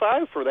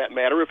 2025 for that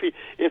matter,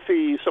 if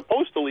he's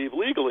supposed to leave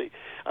legally,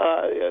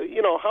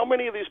 how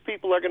many of these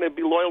people are going to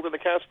be loyal to the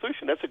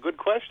Constitution? That's a good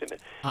question.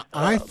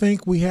 I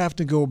think we have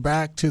to go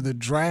back to the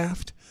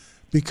draft,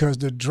 because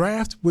the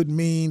draft would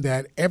mean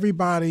that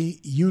everybody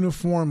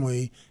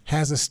uniformly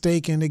has a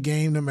stake in the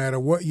game, no matter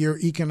what your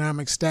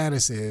economic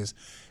status is.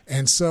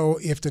 And so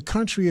if the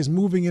country is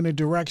moving in a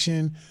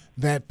direction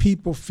that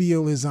people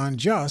feel is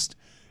unjust,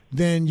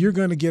 then you're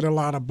going to get a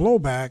lot of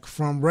blowback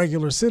from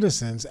regular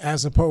citizens,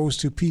 as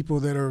opposed to people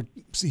that are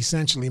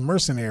essentially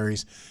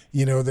mercenaries,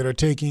 that are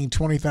taking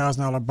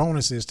 $20,000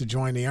 bonuses to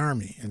join the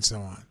army and so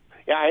on.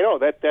 Yeah, I know.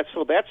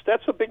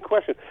 That's a big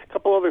question. A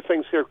couple other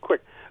things here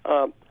quick.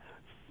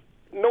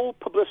 No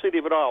publicity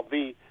at all.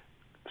 The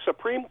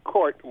Supreme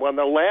Court, on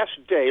the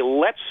last day,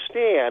 let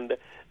stand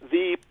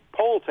the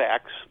poll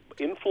tax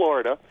in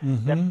Florida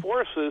that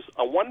forces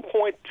a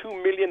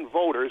 1.2 million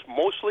voters,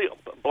 mostly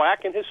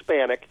black and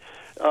Hispanic,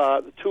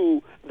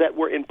 that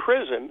were in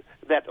prison,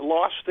 that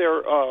lost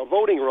their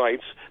voting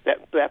rights,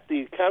 that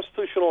the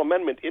constitutional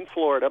amendment in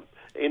Florida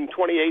in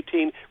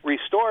 2018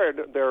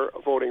 restored their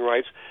voting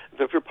rights.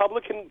 The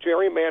Republican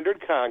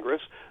gerrymandered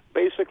Congress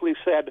basically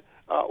said,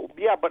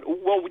 Yeah, but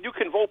you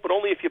can vote, but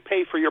only if you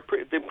pay for your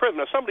the imprisonment.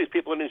 Now, some of these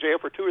people are in jail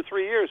for 2 or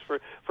 3 years for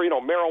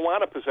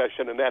marijuana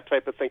possession and that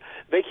type of thing.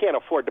 They can't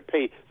afford to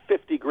pay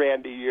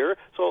 $50,000 a year.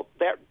 So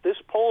this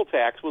poll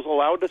tax was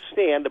allowed to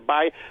stand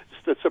by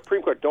the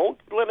Supreme Court. Don't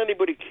let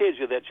anybody kid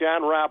you that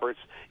John Roberts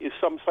is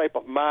some type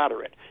of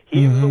moderate.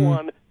 He's the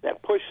one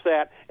that pushed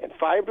that, and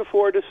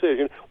 5-4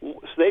 decision.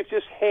 So they've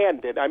just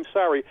handed,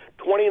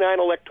 29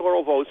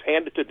 electoral votes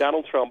handed to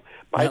Donald Trump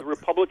by the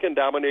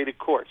Republican-dominated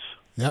courts.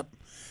 Yep.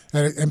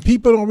 And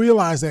people don't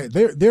realize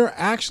that they're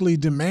actually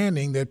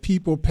demanding that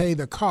people pay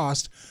the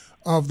cost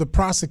of the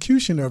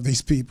prosecution of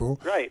these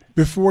people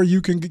before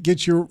you can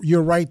get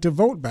your right to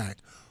vote back.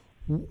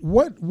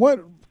 What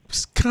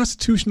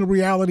constitutional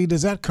reality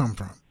does that come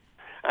from?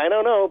 I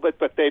don't know, but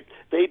they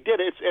did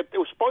it. It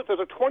was supposed. There's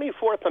a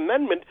 24th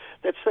Amendment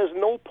that says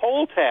no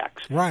poll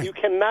tax. Right. You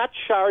cannot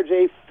charge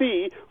a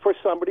fee for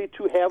somebody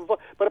to have.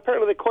 But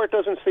apparently the court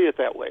doesn't see it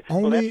that way.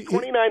 So that's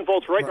 29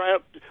 votes right now.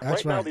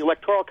 The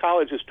Electoral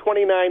College is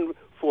 29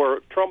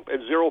 for Trump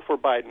and 0 for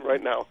Biden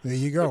right now. There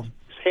you go.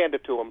 Just hand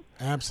it to him.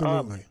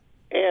 Absolutely.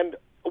 And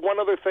one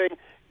other thing,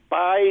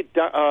 by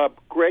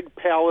Greg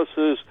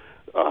Pallas's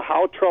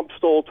How Trump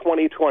Stole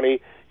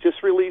 2020.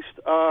 Just released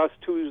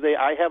Tuesday.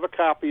 I have a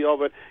copy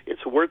of it.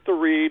 It's worth the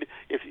read.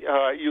 If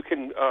you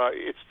can,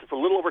 it's a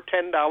little over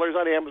 $10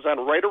 on Amazon.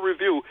 Write a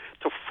review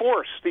to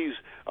force these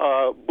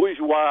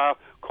bourgeois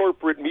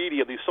corporate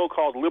media, these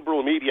so-called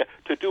liberal media,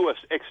 to do an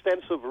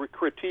extensive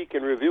critique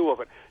and review of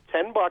it.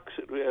 $10.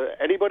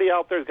 Anybody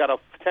out there's got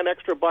 10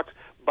 extra bucks.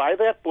 Buy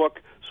that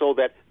book so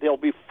that they'll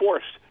be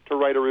forced to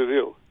write a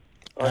review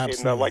in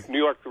like New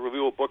York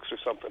Review of Books or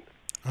something.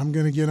 I'm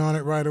going to get on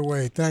it right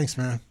away. Thanks,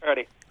 man.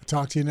 Ready.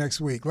 Talk to you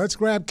next week. Let's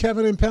grab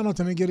Kevin in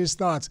Pendleton and get his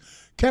thoughts.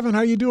 Kevin,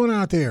 how you doing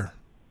out there?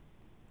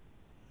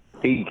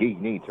 Hey,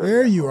 Nate.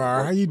 There you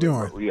are. How you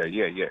doing? Cool,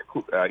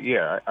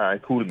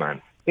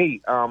 man.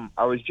 Hey,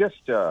 I was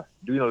just doing a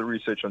little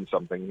research on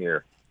something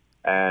here,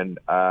 and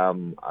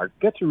I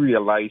get to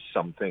realize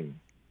something,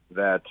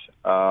 that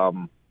there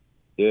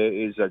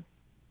is a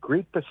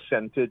great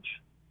percentage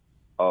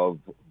of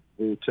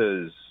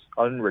voters,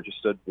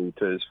 unregistered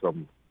voters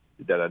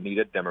that are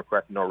neither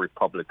Democrat nor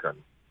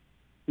Republican,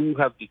 who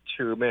have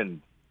determined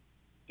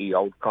the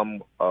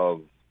outcome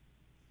of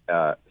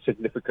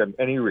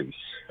any race.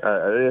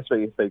 Let's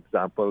say, for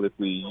example, if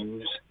we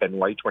use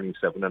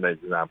NY27 as an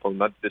example,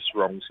 not this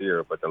wrongs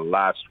here, but the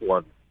last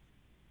one,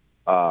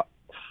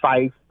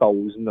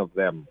 5,000 of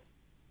them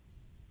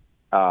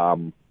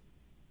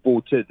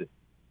voted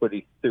for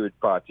the third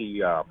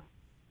party,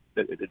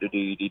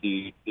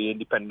 the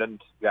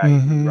independent guy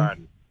who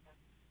ran.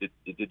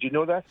 Did you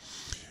know that?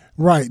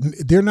 Right.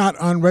 They're not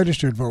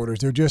unregistered voters.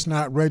 They're just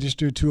not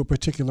registered to a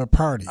particular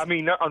party. I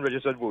mean, not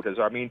unregistered voters.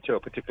 I mean to a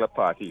particular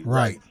party.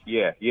 Right.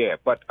 Yeah.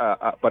 But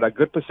a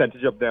good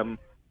percentage of them,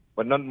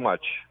 but not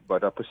much,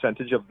 but a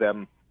percentage of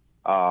them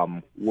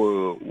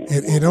were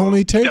it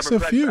only takes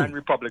Democrats a few. And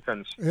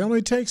Republicans. It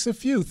only takes a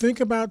few. Think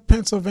about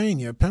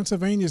Pennsylvania.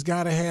 Pennsylvania's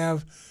got to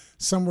have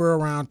somewhere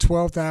around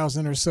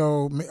 12,000 or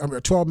so,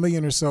 12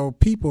 million or so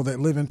people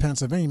that live in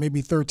Pennsylvania,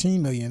 maybe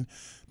 13 million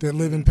that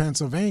live in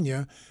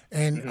Pennsylvania,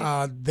 and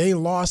they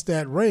lost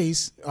that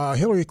race.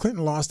 Hillary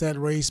Clinton lost that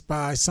race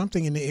by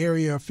something in the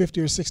area of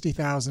 50 or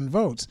 60,000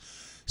 votes.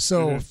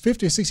 So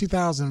 50 or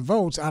 60,000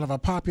 votes out of a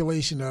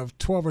population of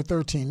 12 or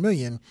 13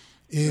 million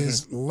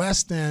is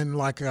less than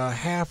like a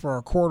half or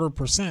a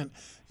quarter%,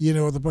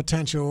 the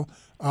potential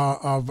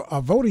of a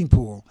voting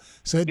pool.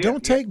 So it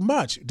don't take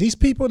much. These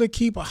people that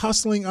keep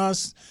hustling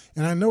us,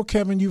 and I know,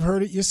 Kevin, you've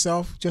heard it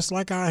yourself, just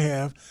like I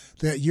have,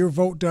 that your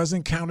vote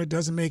doesn't count, it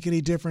doesn't make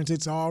any difference,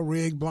 it's all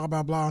rigged, blah,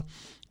 blah, blah.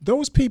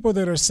 Those people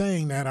that are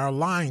saying that are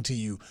lying to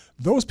you.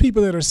 Those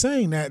people that are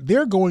saying that,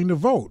 they're going to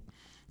vote.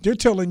 They're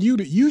telling you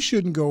that you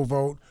shouldn't go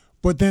vote,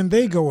 but then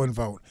they go and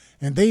vote.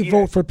 And they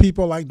vote for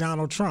people like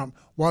Donald Trump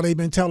while they've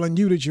been telling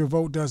you that your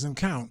vote doesn't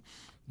count.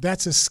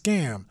 That's a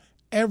scam.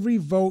 Every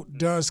vote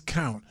does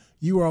count.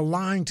 You are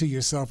lying to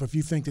yourself if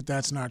you think that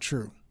that's not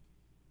true.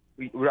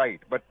 Right.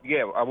 But,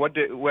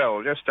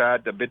 just to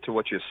add a bit to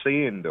what you're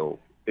saying, though,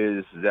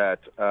 is that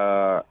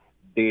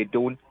they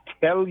don't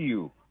tell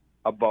you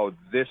about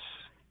this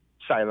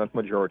silent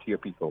majority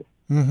of people.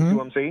 You know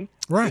what I'm saying?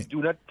 Right. They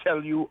do not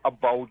tell you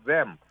about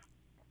them.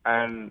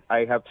 And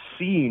I have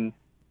seen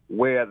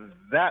where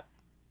that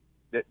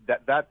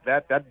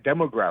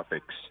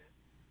demographics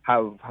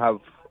have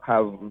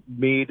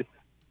made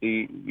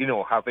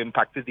have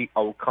impacted the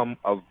outcome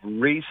of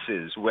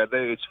races,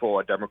 whether it's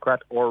for a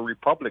Democrat or a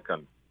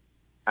Republican.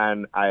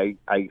 And I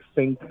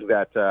think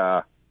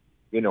that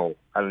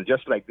and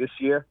just like this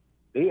year,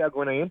 they are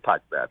going to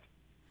impact that.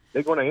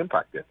 They're going to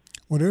impact it.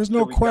 Well, there's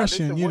no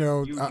question,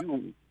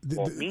 the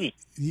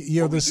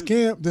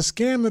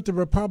scam that the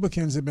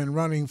Republicans have been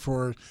running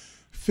for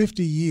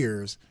 50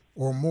 years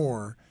or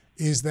more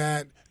is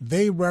that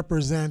they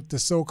represent the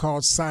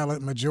so-called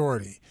silent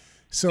majority.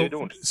 So, they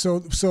don't.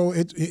 So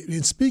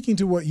in speaking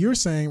to what you're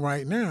saying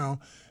right now,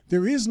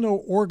 there is no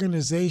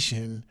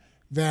organization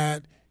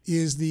that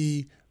is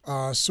the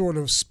sort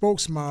of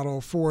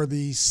spokesmodel for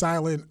the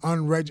silent,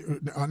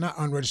 not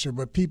unregistered,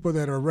 but people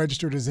that are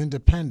registered as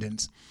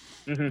independents.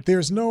 Mm-hmm.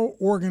 There's no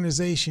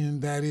organization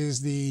that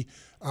is the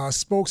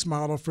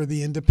spokesmodel for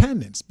the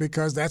independents,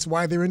 because that's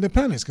why they're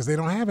independents, because they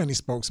don't have any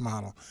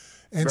spokesmodel.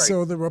 And right.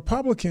 So the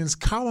Republicans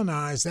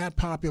colonize that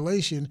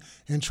population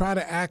and try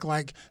to act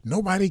like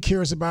nobody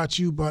cares about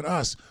you but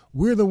us.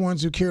 We're the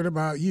ones who cared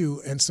about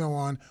you, and so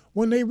on,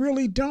 when they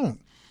really don't.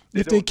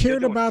 If they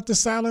cared about the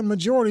silent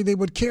majority, they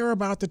would care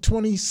about the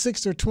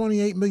 26 or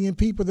 28 million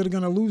people that are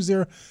going to lose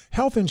their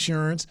health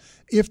insurance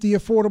if the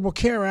Affordable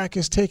Care Act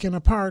is taken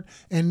apart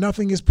and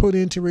nothing is put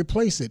in to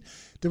replace it.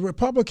 The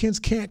Republicans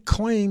can't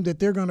claim that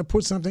they're going to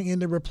put something in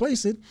to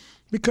replace it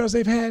because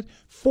they've had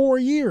 4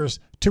 years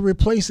to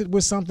replace it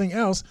with something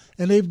else,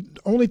 and the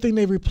only thing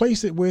they've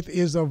replaced it with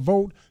is a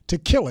vote to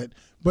kill it,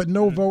 but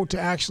no vote to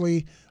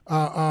actually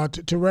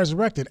to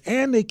resurrect it.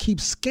 And they keep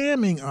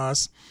scamming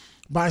us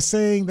by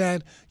saying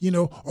that,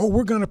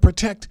 we're going to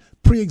protect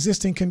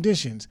pre-existing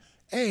conditions.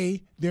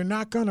 They're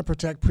not going to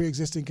protect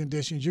pre-existing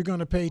conditions. You're going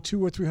to pay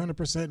 200 or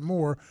 300%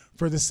 more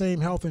for the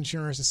same health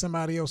insurance that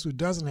somebody else who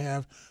doesn't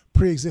have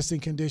pre-existing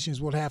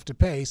conditions will have to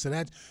pay. So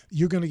that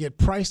you're going to get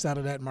priced out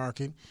of that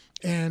market.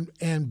 And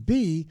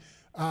B,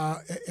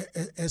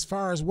 as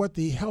far as what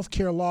the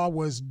healthcare law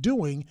was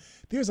doing,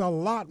 there's a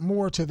lot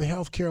more to the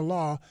healthcare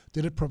law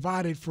that it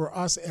provided for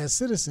us as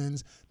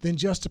citizens than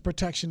just the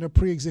protection of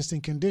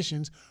pre-existing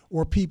conditions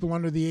or people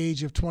under the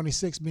age of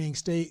 26 being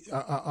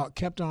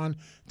kept on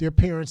their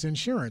parents'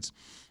 insurance.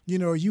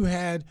 You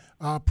had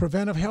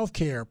preventive health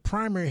care,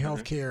 primary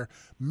health care,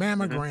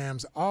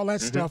 mammograms, all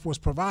that stuff was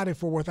provided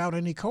for without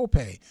any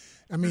copay.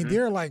 I mean,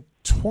 there are like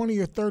 20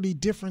 or 30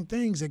 different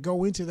things that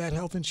go into that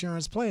health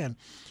insurance plan.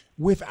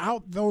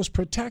 Without those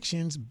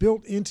protections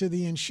built into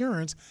the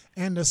insurance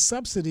and the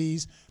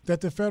subsidies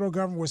that the federal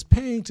government was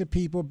paying to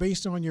people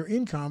based on your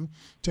income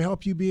to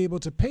help you be able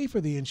to pay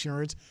for the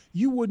insurance,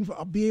 you wouldn't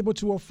be able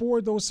to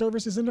afford those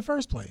services in the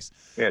first place.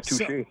 Yeah,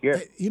 touche. Yeah.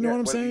 You know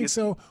what I'm saying?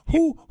 So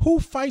who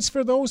fights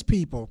for those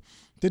people?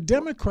 The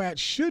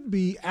Democrats should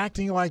be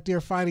acting like they're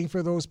fighting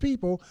for those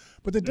people,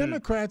 but the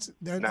Democrats,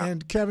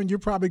 and Kevin, you're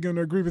probably going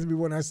to agree with me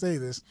when I say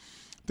this,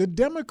 the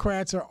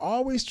Democrats are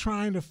always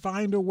trying to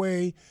find a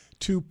way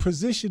to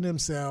position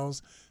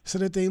themselves so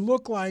that they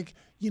look like,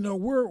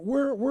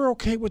 we're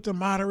okay with the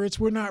moderates.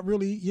 We're not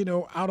really,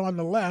 out on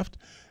the left.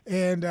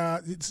 And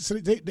so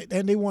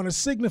they want to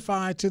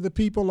signify to the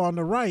people on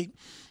the right,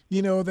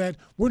 that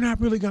we're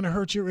not really going to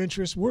hurt your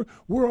interests.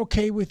 We're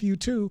okay with you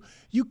too.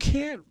 You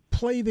can't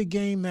play the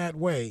game that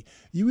way.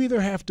 You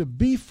either have to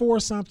be for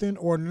something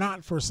or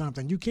not for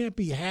something. You can't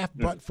be half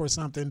butt for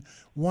something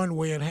one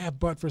way and half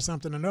butt for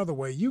something another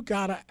way. You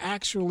got to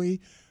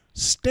actually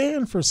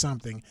stand for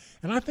something.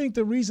 And I think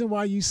the reason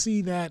why you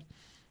see that,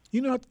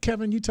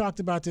 Kevin, you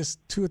talked about this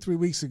 2 or 3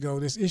 weeks ago,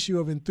 this issue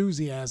of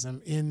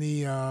enthusiasm in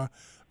the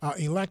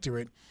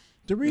electorate.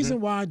 The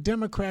reason why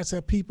Democrats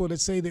have people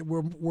that say that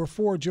we're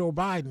for Joe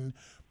Biden,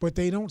 but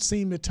they don't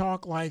seem to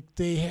talk like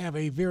they have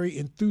a very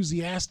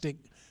enthusiastic,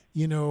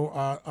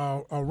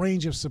 a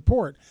range of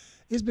support,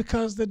 is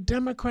because the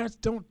Democrats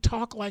don't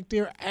talk like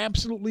they're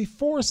absolutely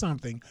for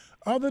something.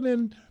 Other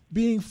than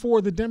being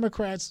for the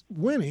Democrats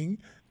winning,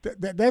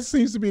 that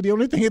seems to be the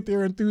only thing that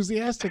they're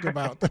enthusiastic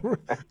about.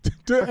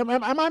 Am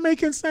I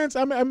making sense?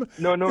 No.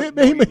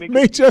 It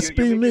may just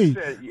be me.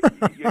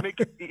 You're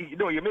making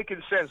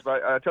sense.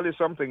 But I'll tell you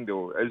something,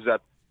 though, is that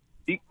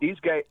these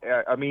guys,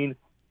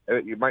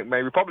 my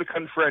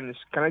Republican friends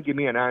cannot give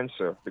me an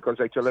answer because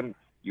I tell them,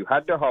 you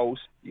had the House,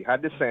 you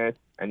had the Senate,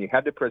 and you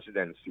had the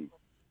presidency.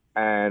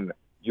 And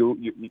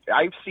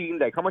I've seen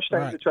how much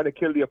time they try to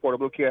kill the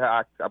Affordable Care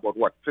Act, about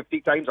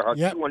 50 times or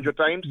 200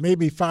 times?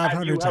 Maybe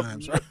 500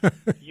 times.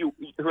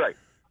 Right.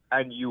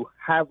 And you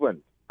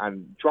haven't.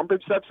 And Trump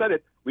himself said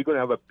it. We're going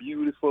to have a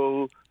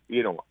beautiful,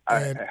 health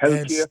care.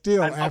 And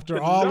still, after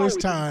all this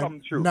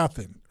time,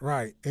 nothing.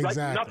 Right.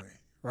 Exactly.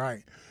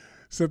 Right.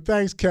 So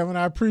thanks, Kevin.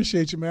 I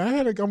appreciate you,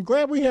 man. I'm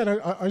glad we had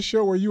a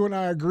show where you and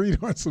I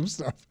agreed on some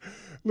stuff.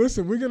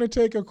 Listen, we're going to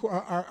take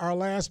our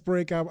last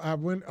break. I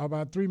went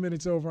about 3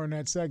 minutes over on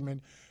that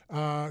segment.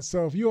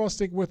 So if you all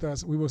stick with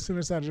us, we will send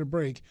us out of the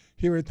break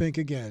here at Think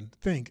Again.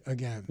 Think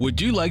Again.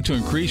 Would you like to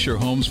increase your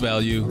home's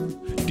value?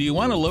 Do you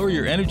want to lower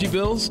your energy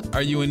bills?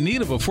 Are you in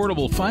need of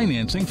affordable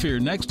financing for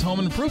your next home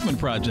improvement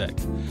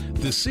project?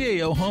 The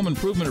CAO Home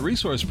Improvement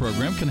Resource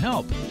Program can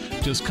help.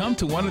 Just come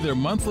to one of their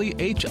monthly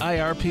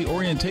HIRP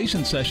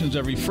orientation sessions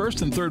every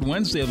first and third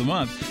Wednesday of the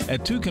month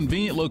at 2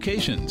 convenient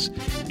locations.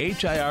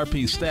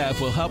 HIRP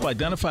staff will help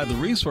identify the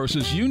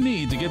resources you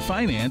need to get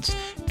financed,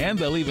 and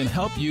they'll even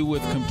help you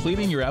with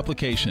completing your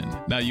application.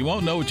 Now, you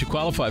won't know what you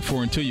qualify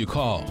for until you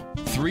call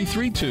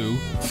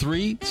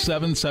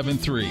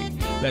 332-3773.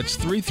 That's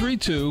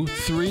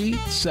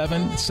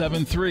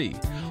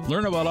 332-3773.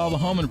 Learn about all the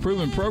home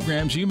improvement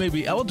programs you may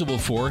be eligible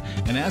for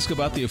and ask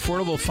about the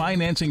affordable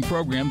financing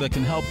program that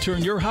can help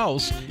turn your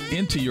house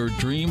into your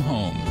dream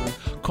home.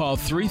 Call Call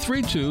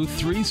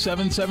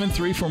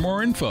 332-3773 for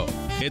more info.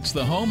 It's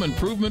the Home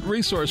Improvement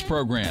Resource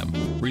Program,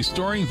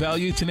 restoring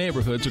value to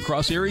neighborhoods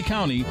across Erie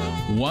County,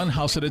 one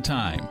house at a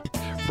time.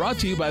 Brought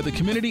to you by the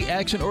Community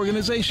Action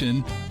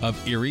Organization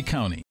of Erie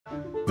County.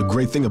 The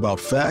great thing about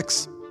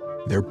facts,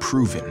 they're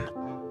proven.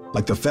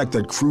 Like the fact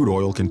that crude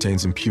oil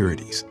contains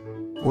impurities,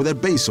 or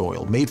that base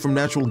oil made from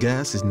natural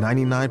gas is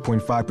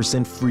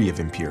 99.5% free of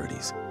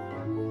impurities.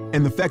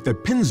 And the fact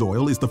that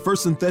Pennzoil is the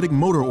first synthetic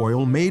motor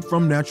oil made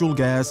from natural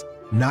gas,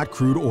 not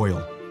crude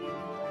oil.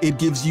 It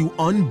gives you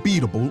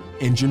unbeatable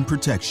engine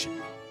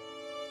protection.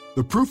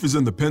 The proof is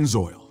in the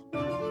Pennzoil.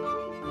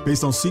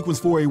 Based on Sequence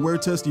 4A wear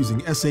test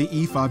using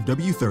SAE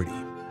 5W30.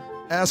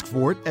 Ask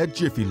for it at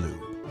Jiffy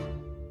Lube.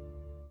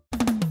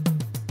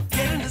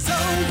 Get in the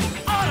zone,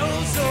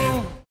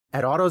 AutoZone.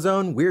 At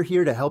AutoZone, we're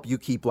here to help you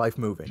keep life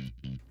moving.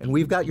 And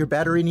we've got your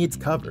battery needs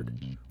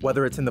covered.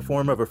 Whether it's in the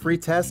form of a free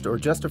test or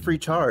just a free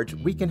charge,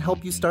 we can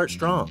help you start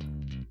strong.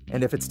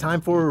 And if it's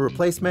time for a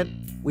replacement,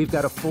 we've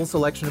got a full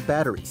selection of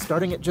batteries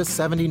starting at just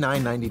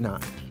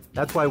 $79.99.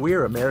 That's why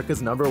we're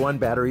America's #1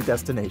 battery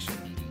destination.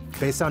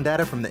 Based on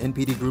data from the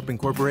NPD Group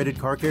Incorporated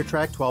Car Care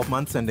Track, 12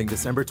 months ending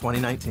December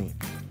 2019.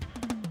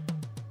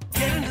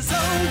 Get in the zone,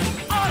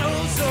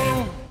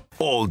 AutoZone.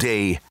 All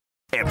day,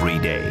 every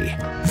day.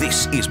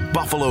 This is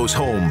Buffalo's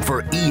home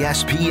for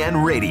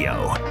ESPN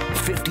Radio.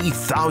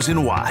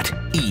 50,000 watt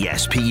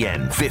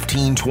ESPN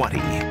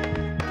 1520.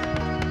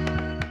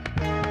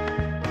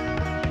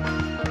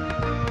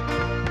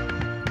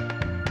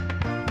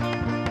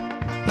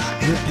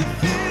 If you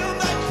feel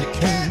that you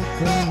can't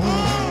go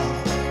on,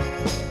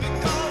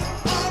 Because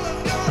all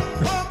of your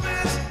hope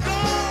is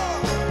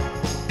gone,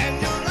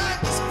 and your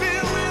life is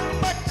filled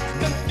with much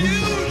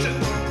confusion,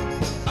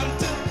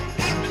 until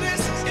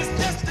happiness is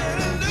just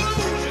an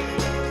illusion,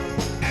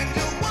 and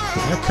your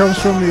world. that comes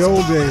from the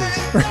old days.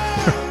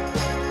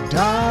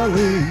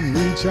 Darling,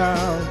 reach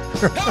out.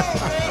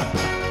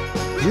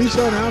 Reach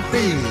on out for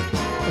me.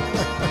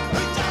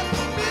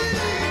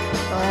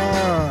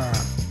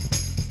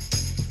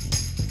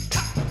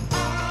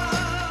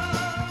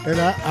 And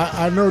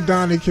I know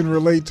Donnie can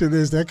relate to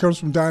this. That comes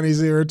from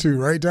Donnie's era too,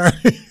 right,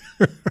 Donnie?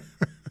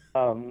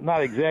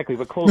 Not exactly,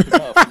 but close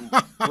enough.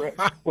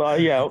 Well,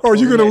 yeah. Or are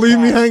you going to leave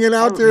me hanging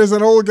out there as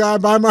an old guy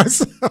by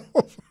myself?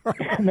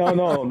 No.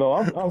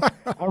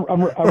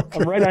 I'm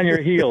right on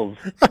your heels.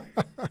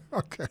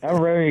 Okay.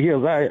 I'm right on your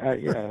heels. I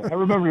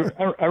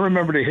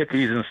remember the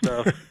hippies and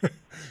stuff.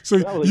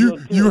 So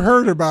you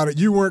heard about it.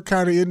 You weren't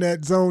kind of in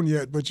that zone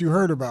yet, but you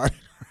heard about it.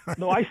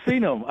 No, I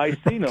seen them. I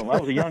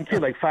was a young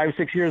kid, like 5,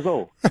 6 years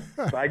old.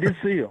 But I did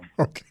see them.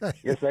 Okay.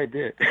 Yes, I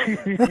did.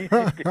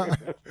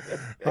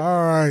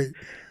 All right.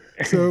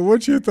 So,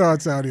 what's your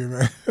thoughts out here,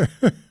 man?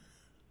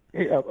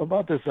 Hey,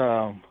 about this,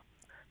 this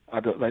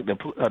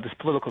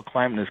political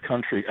climate in this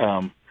country.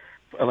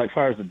 Like,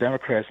 far as the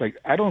Democrats, like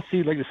I don't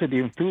see, like you said, the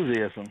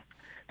enthusiasm.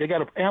 They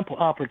got an ample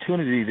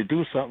opportunity to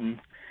do something,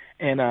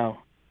 and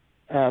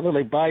look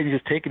like Biden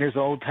just taking his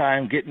own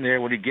time getting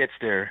there when he gets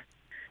there.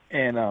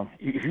 And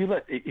if you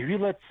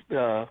let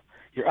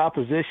your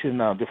opposition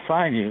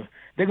define you,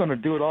 they're going to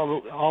do it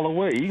all the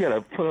way. You got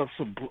to put up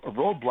some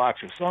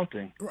roadblocks or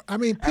something. I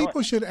mean,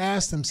 people should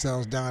ask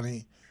themselves,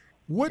 Donnie,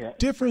 what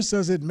difference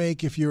does it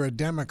make if you're a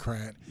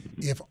Democrat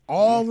if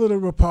all of the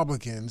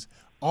Republicans,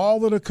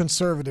 all of the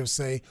conservatives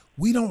say,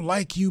 we don't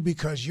like you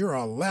because you're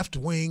a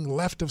left-wing,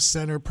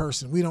 left-of-center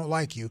person. We don't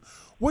like you.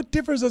 What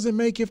difference does it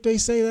make if they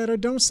say that or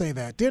don't say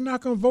that? They're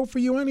not going to vote for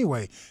you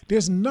anyway.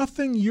 There's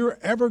nothing you're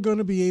ever going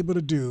to be able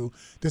to do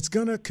that's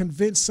going to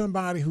convince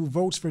somebody who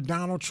votes for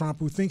Donald Trump,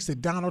 who thinks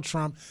that Donald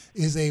Trump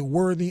is a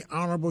worthy,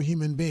 honorable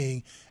human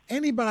being.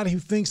 Anybody who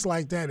thinks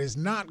like that is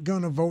not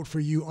going to vote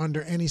for you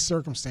under any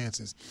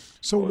circumstances.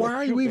 So why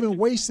are you even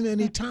wasting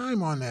any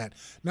time on that?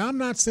 Now, I'm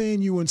not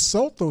saying you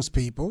insult those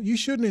people. You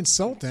shouldn't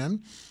insult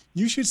them.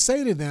 You should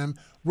say to them,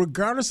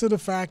 regardless of the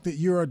fact that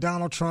you're a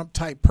Donald Trump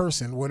type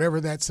person, whatever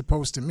that's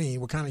supposed to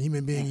mean, what kind of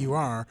human being you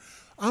are,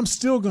 I'm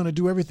still going to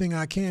do everything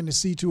I can to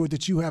see to it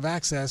that you have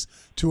access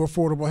to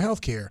affordable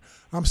health care.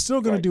 I'm still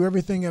going to do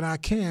everything that I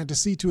can to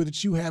see to it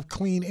that you have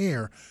clean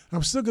air.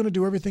 I'm still going to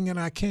do everything that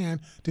I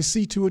can to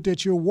see to it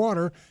that your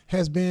water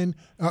has been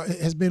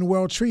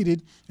well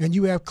treated and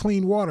you have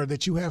clean water,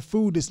 that you have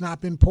food that's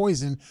not been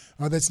poisoned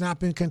or that's not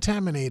been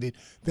contaminated,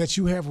 that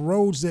you have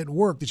roads that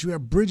work, that you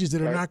have bridges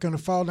that are not going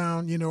to fall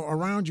down,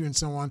 around you and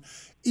so on.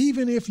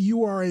 Even if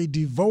you are a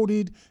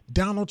devoted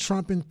Donald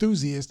Trump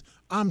enthusiast,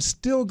 I'm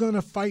still going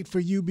to fight for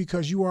you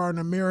because you are an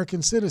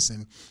American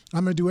citizen.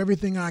 I'm going to do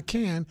everything I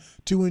can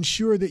to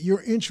ensure that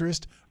your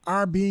interests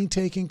are being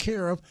taken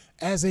care of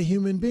as a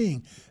human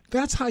being.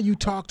 That's how you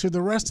talk to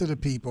the rest of the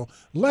people.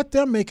 Let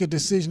them make a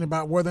decision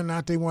about whether or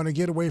not they want to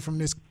get away from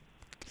this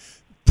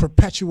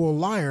perpetual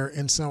liar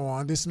and so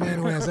on, this man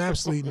who has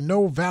absolutely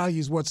no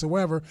values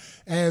whatsoever.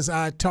 As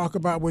I talk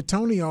about with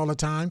Tony all the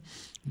time,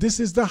 This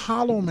is the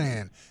Hollow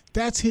Man.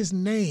 That's his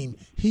name.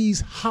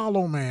 He's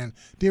Hollow Man.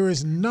 There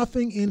is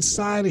nothing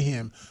inside of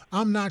him.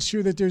 I'm not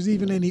sure that there's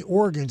even any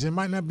organs. There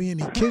might not be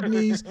any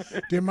kidneys.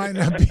 There might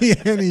not be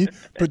any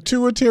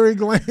pituitary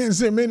glands.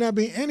 There may not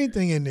be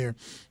anything in there.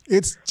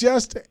 It's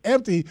just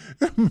empty.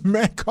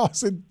 Man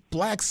calls it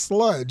black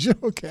sludge.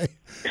 Okay.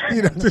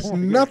 There's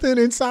nothing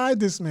inside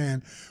this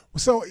man.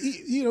 So,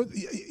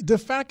 the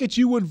fact that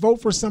you would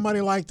vote for somebody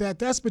like that,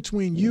 that's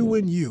between you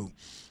and you.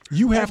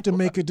 You have to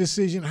make a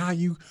decision how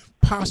you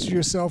posture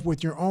yourself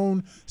with your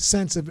own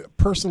sense of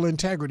personal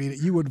integrity that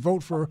you would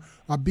vote for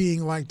a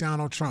being like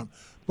Donald Trump.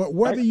 But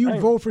whether you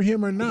vote for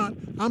him or not,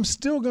 I'm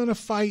still going to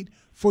fight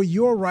for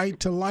your right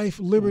to life,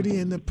 liberty,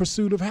 and the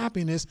pursuit of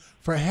happiness,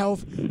 for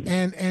health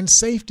and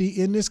safety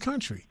in this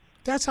country.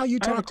 That's how you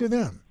talk to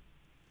them.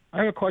 I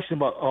have a question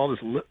about all this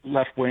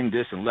left wing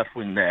this and left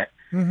wing that.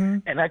 Mm-hmm.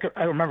 And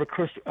I remember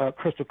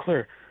crystal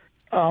clear.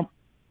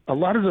 A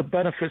lot of the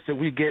benefits that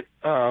we get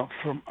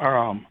from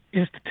our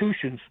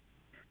institutions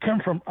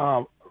come from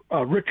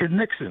Richard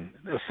Nixon,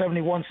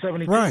 71,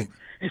 72. Right.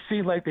 It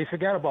seems like they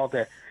forgot about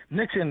that.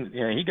 Nixon,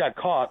 he got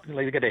caught.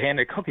 Like they got to hand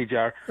a cookie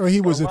jar. Well,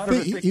 he was a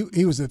thief.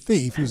 He was a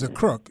thief. He was a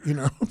crook.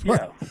 Yeah.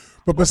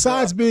 But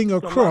besides being a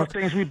lot crook, of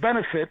things we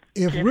benefit.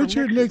 if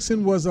Richard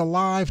Nixon was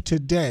alive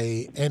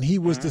today and he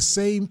was the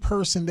same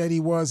person that he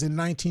was in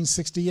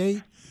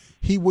 1968,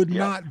 he would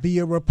not be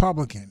a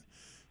Republican.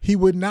 He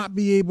would not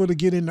be able to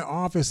get into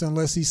office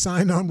unless he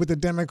signed on with the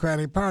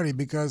Democratic Party,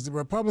 because the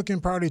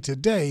Republican Party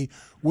today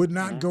would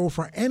not go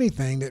for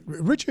anything that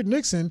Richard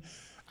Nixon,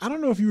 I don't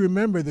know if you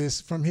remember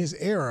this from his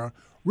era,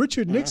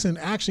 Richard Nixon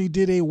actually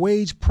did a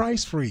wage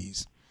price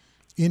freeze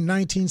in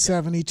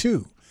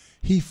 1972.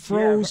 He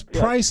froze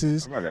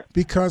prices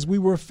because we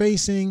were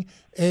facing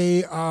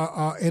an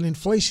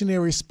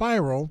inflationary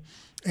spiral.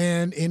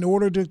 And in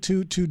order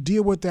to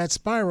deal with that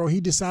spiral,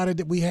 he decided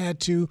that we had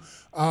to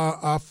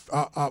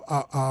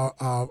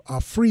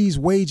freeze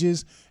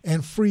wages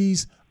and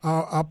freeze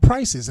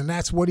prices, and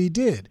that's what he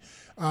did.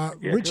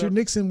 Richard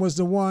Nixon was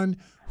the one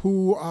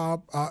who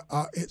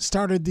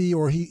started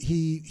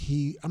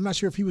I'm not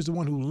sure if he was the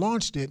one who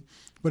launched it,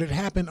 but it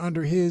happened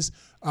under his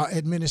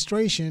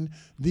administration,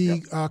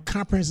 the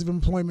Comprehensive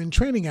Employment and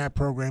Training Act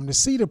program, the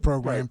CETA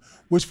program,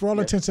 which for all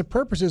intents and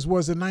purposes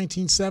was the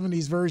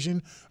 1970s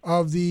version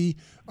of the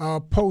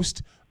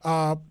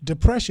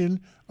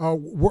post-depression,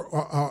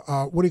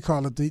 what do you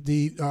call it,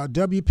 the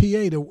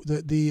WPA,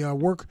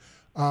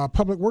 the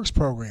Public Works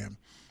program.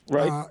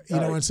 Right.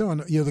 And so on.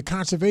 The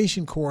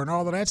Conservation Corps and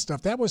all of that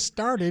stuff. That was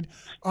started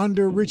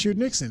under Richard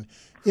Nixon.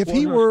 If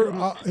he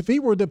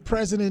were the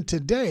president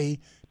today,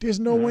 there's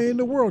no way in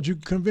the world you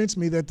could convince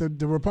me that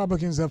the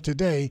Republicans of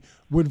today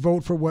would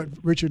vote for what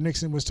Richard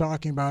Nixon was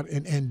talking about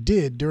and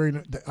did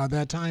during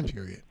that time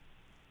period.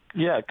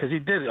 Yeah, because he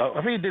did. I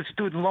think he did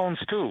student loans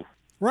too.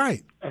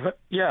 Right.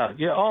 Yeah.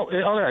 All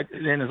that,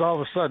 and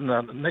all of a sudden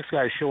the next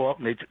guys show up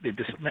and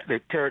they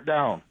tear it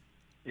down.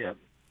 Yeah.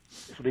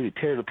 So they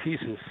tear to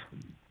pieces.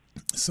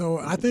 So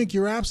I think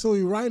you're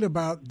absolutely right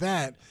about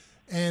that.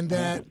 And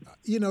that,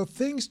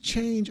 things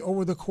change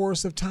over the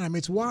course of time.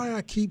 It's why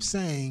I keep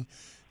saying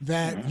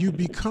that you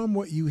become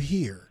what you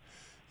hear.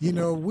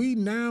 We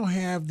now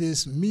have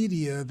this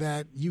media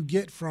that you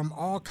get from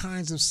all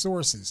kinds of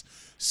sources.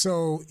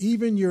 So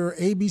even your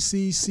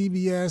ABC,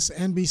 CBS,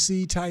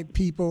 NBC type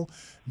people,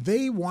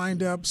 they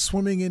wind up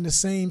swimming in the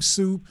same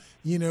soup,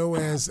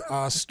 as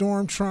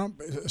Stormfront,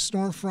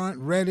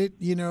 Reddit,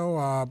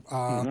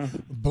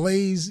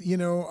 Blaze,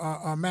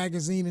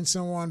 magazine and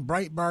so on,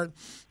 Breitbart.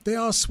 They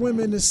all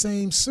swim in the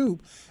same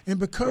soup. And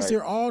because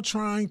they're all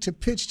trying to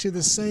pitch to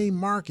the same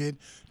market,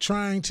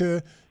 trying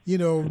to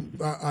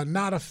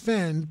not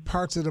offend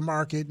parts of the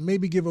market,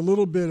 maybe give a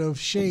little bit of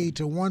shade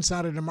to one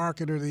side of the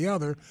market or the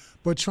other,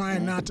 but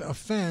trying not to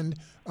offend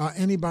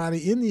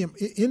anybody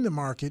in the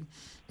market,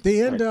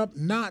 they end up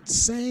not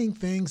saying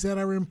things that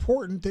are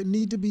important that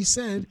need to be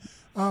said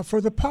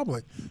for the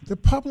public. The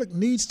public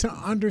needs to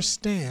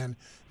understand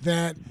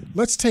that.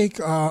 Let's take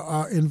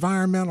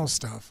environmental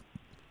stuff.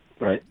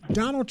 Right.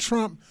 Donald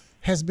Trump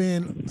has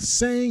been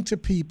saying to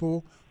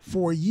people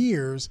for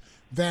years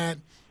that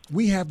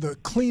we have the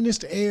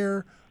cleanest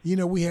air,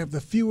 we have the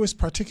fewest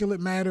particulate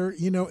matter,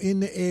 in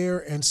the air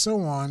and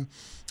so on,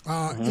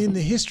 in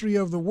the history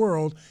of the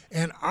world.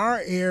 And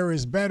our air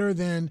is better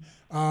than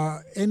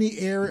any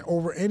air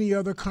over any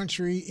other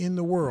country in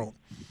the world.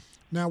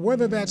 Now,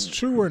 whether that's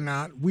true or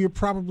not, we're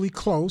probably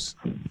close,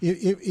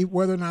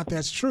 whether or not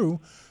that's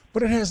true.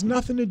 But it has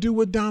nothing to do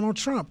with Donald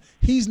Trump.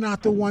 He's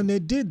not the one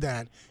that did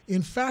that.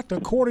 In fact,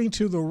 according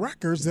to the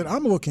records that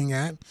I'm looking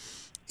at,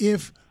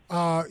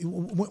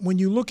 when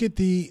you look at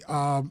the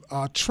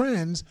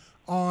trends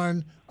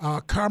on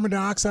carbon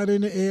dioxide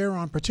in the air,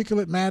 on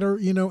particulate matter,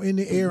 in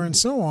the air and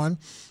so on,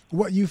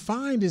 what you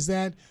find is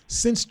that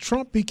since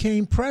Trump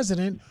became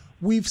president,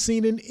 we've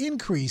seen an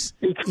increase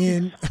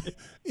in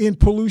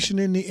pollution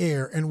in the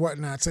air and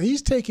whatnot. So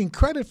he's taking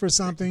credit for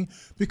something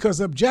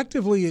because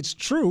objectively it's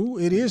true.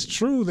 It is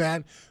true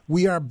that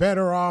we are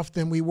better off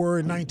than we were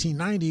in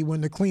 1990 when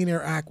the Clean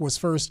Air Act was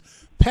first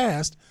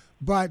passed.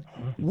 But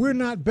we're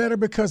not better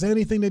because of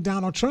anything that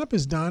Donald Trump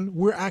has done.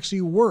 We're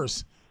actually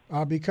worse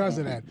because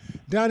of that.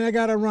 Donnie, I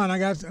got to run. I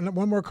got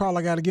one more call.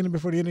 I got to get in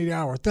before the end of the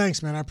hour.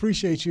 Thanks, man. I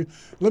appreciate you.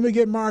 Let me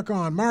get Mark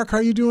on. Mark, how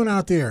you doing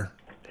out there?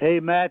 Hey,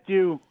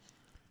 Matthew.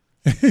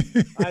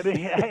 I mean,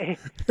 hey.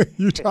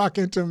 You're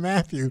talking to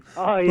Matthew.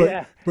 Oh,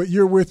 yeah. But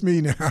you're with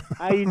me now.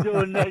 How you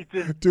doing,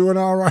 Nathan? Doing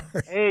all right.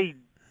 Hey,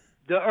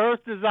 the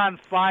earth is on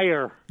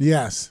fire.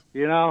 Yes.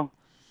 You know,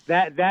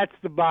 that's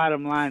the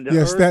bottom line. The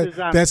yes, earth is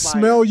on that fire.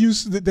 smell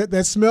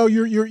that smell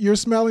you're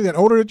smelling, that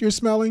odor that you're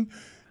smelling,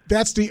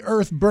 that's the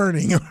earth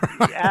burning.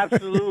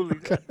 Absolutely.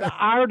 The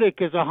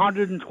Arctic is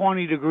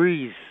 120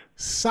 degrees.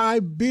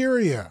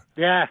 Siberia.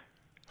 Yeah.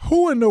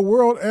 Who in the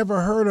world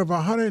ever heard of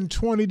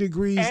 120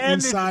 degrees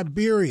in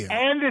Siberia?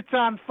 And it's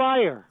on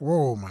fire.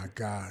 Oh my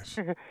gosh.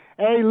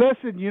 Hey,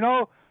 listen, you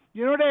know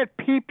that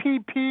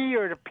PPP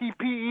or the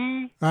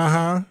PPE?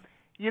 Uh-huh.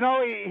 You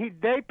know,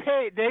 they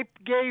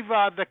gave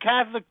the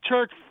Catholic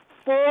Church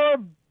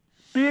 $4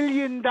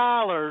 billion,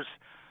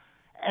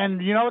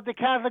 and you know what the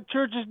Catholic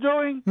Church is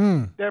doing?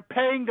 They're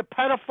paying the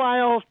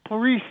pedophiles,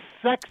 police,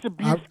 sex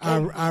abuse.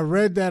 I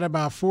read that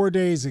about 4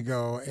 days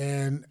ago,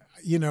 and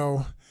you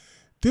know,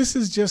 this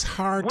is just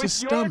hard to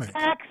stomach. With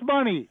your tax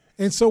money.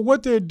 And so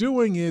what they're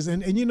doing is,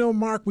 and you know,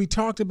 Mark, we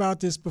talked about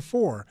this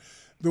before.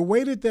 The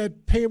way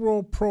that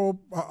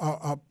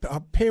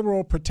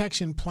payroll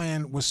protection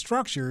plan was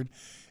structured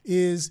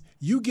is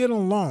you get a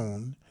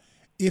loan.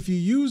 If you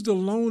use the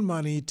loan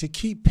money to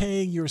keep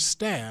paying your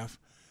staff,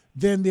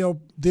 then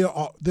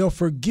they'll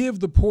forgive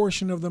the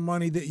portion of the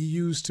money that you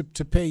use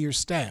to pay your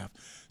staff.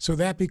 So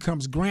that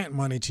becomes grant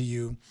money to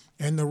you,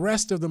 and the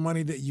rest of the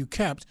money that you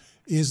kept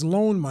is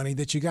loan money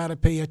that you got to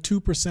pay a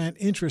 2%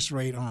 interest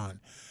rate on.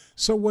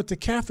 So what the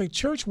Catholic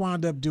Church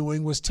wound up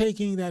doing was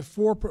taking that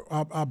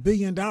 $4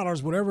 billion,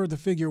 whatever the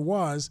figure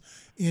was,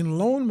 in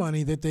loan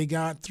money that they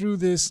got through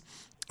this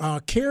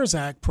CARES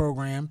Act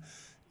program.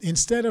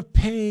 Instead of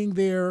paying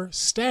their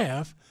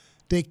staff,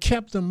 they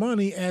kept the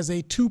money as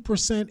a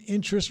 2%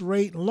 interest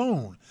rate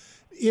loan.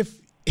 If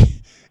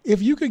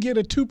you could get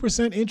a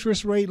 2%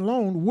 interest rate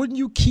loan, wouldn't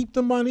you keep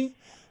the money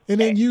and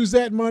then use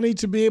that money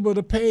to be able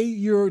to pay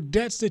your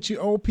debts that you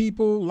owe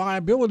people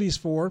liabilities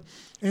for?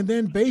 And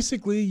then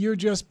basically you're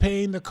just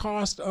paying the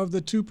cost of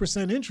the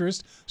 2%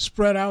 interest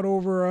spread out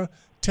over a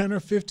 10 or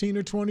 15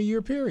 or 20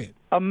 year period.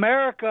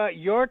 America,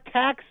 your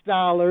tax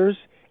dollars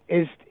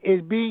is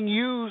being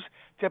used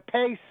to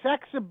pay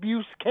sex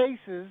abuse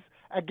cases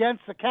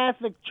against the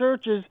Catholic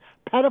Church's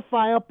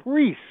pedophile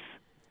priests.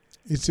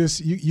 It's just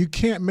you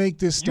can't make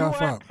this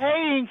stuff up. You are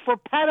paying for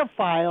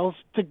pedophiles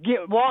to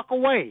walk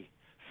away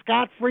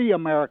scot-free,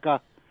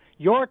 America.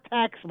 Your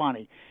tax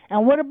money.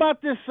 And what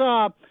about this?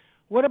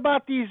 What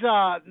about these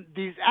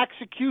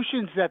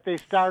executions that they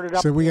started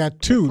up? So we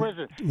got two.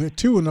 Prison? We had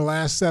two in the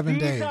last 7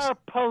 days. These are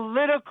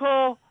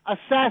political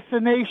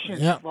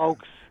assassinations,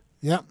 folks.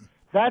 Yep.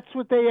 That's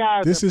what they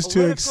are. This is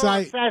to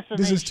excite.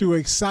 This is to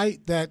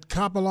excite that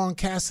Copalong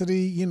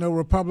Cassidy,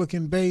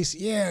 Republican base.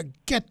 Yeah,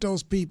 get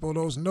those people,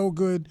 those no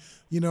good,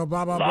 blah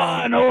blah blah.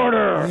 Law and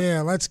order. Yeah,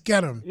 let's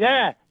get them.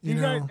 Yeah,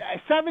 these are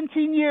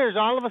 17 years.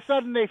 All of a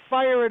sudden, they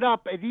fire it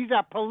up. These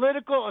are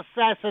political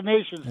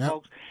assassinations,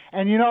 folks.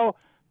 And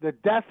the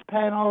death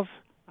panels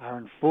are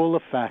in full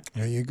effect.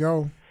 There you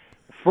go.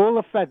 Full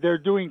effect. They're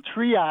doing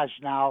triage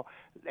now,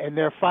 and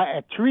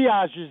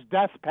triage is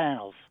death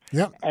panels.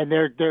 Yep. And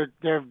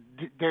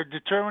they're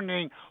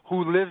determining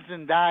who lives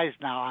and dies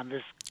now on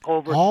this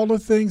covert. All the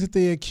things that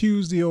they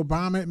accused the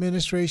Obama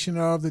administration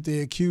of, that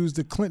they accused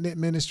the Clinton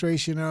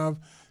administration of,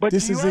 but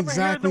this is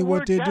exactly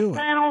what they're doing.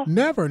 Panel?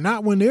 Never,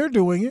 not when they're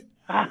doing it.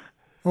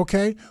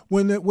 Okay,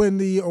 when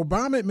the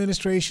Obama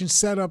administration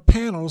set up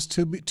panels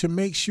to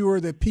make sure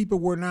that people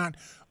were not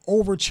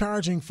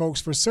overcharging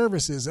folks for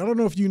services. I don't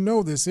know if you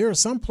know this. There are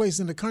some places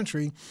in the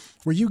country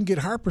where you can get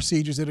heart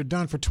procedures that are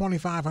done for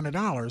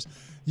 $2,500.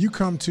 You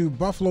come to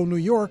Buffalo, New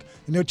York,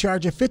 and they'll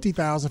charge you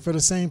 $50,000 for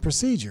the same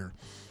procedure.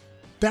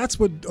 That's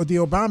what the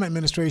Obama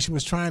administration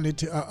was trying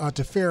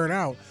to ferret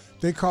out.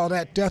 They call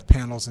that death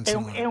panels and so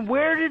on. And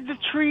where did the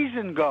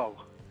treason go?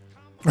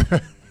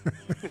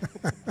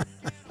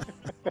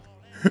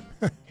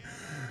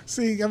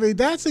 See, I mean,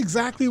 that's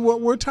exactly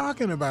what we're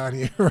talking about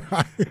here,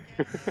 right?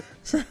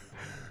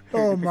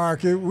 Oh,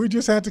 Mark, we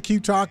just have to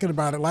keep talking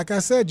about it. Like I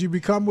said, you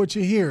become what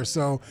you hear.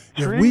 So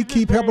if we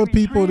keep helping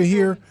people to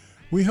hear,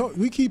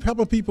 we keep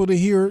helping people to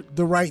hear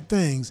the right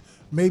things,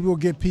 maybe we'll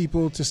get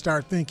people to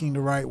start thinking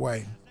the right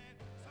way.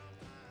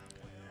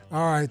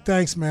 All right,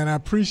 thanks, man. I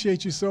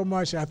appreciate you so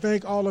much. I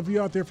thank all of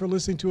you out there for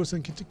listening to us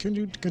and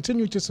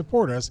continue to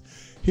support us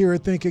here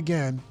at Think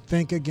Again.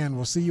 Think Again.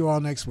 We'll see you all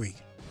next week.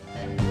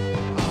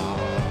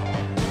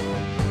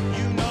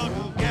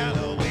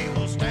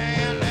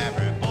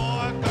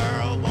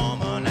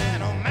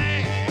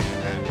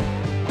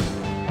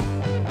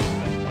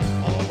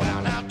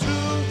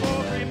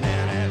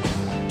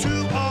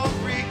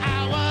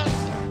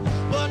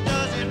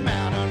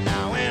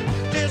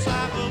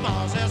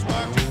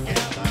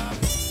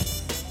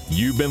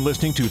 You've been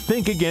listening to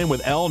Think Again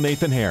with L.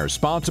 Nathan Hare,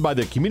 sponsored by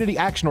the Community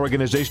Action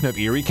Organization of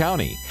Erie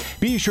County.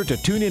 Be sure to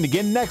tune in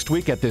again next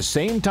week at this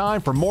same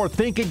time for more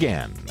Think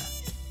Again.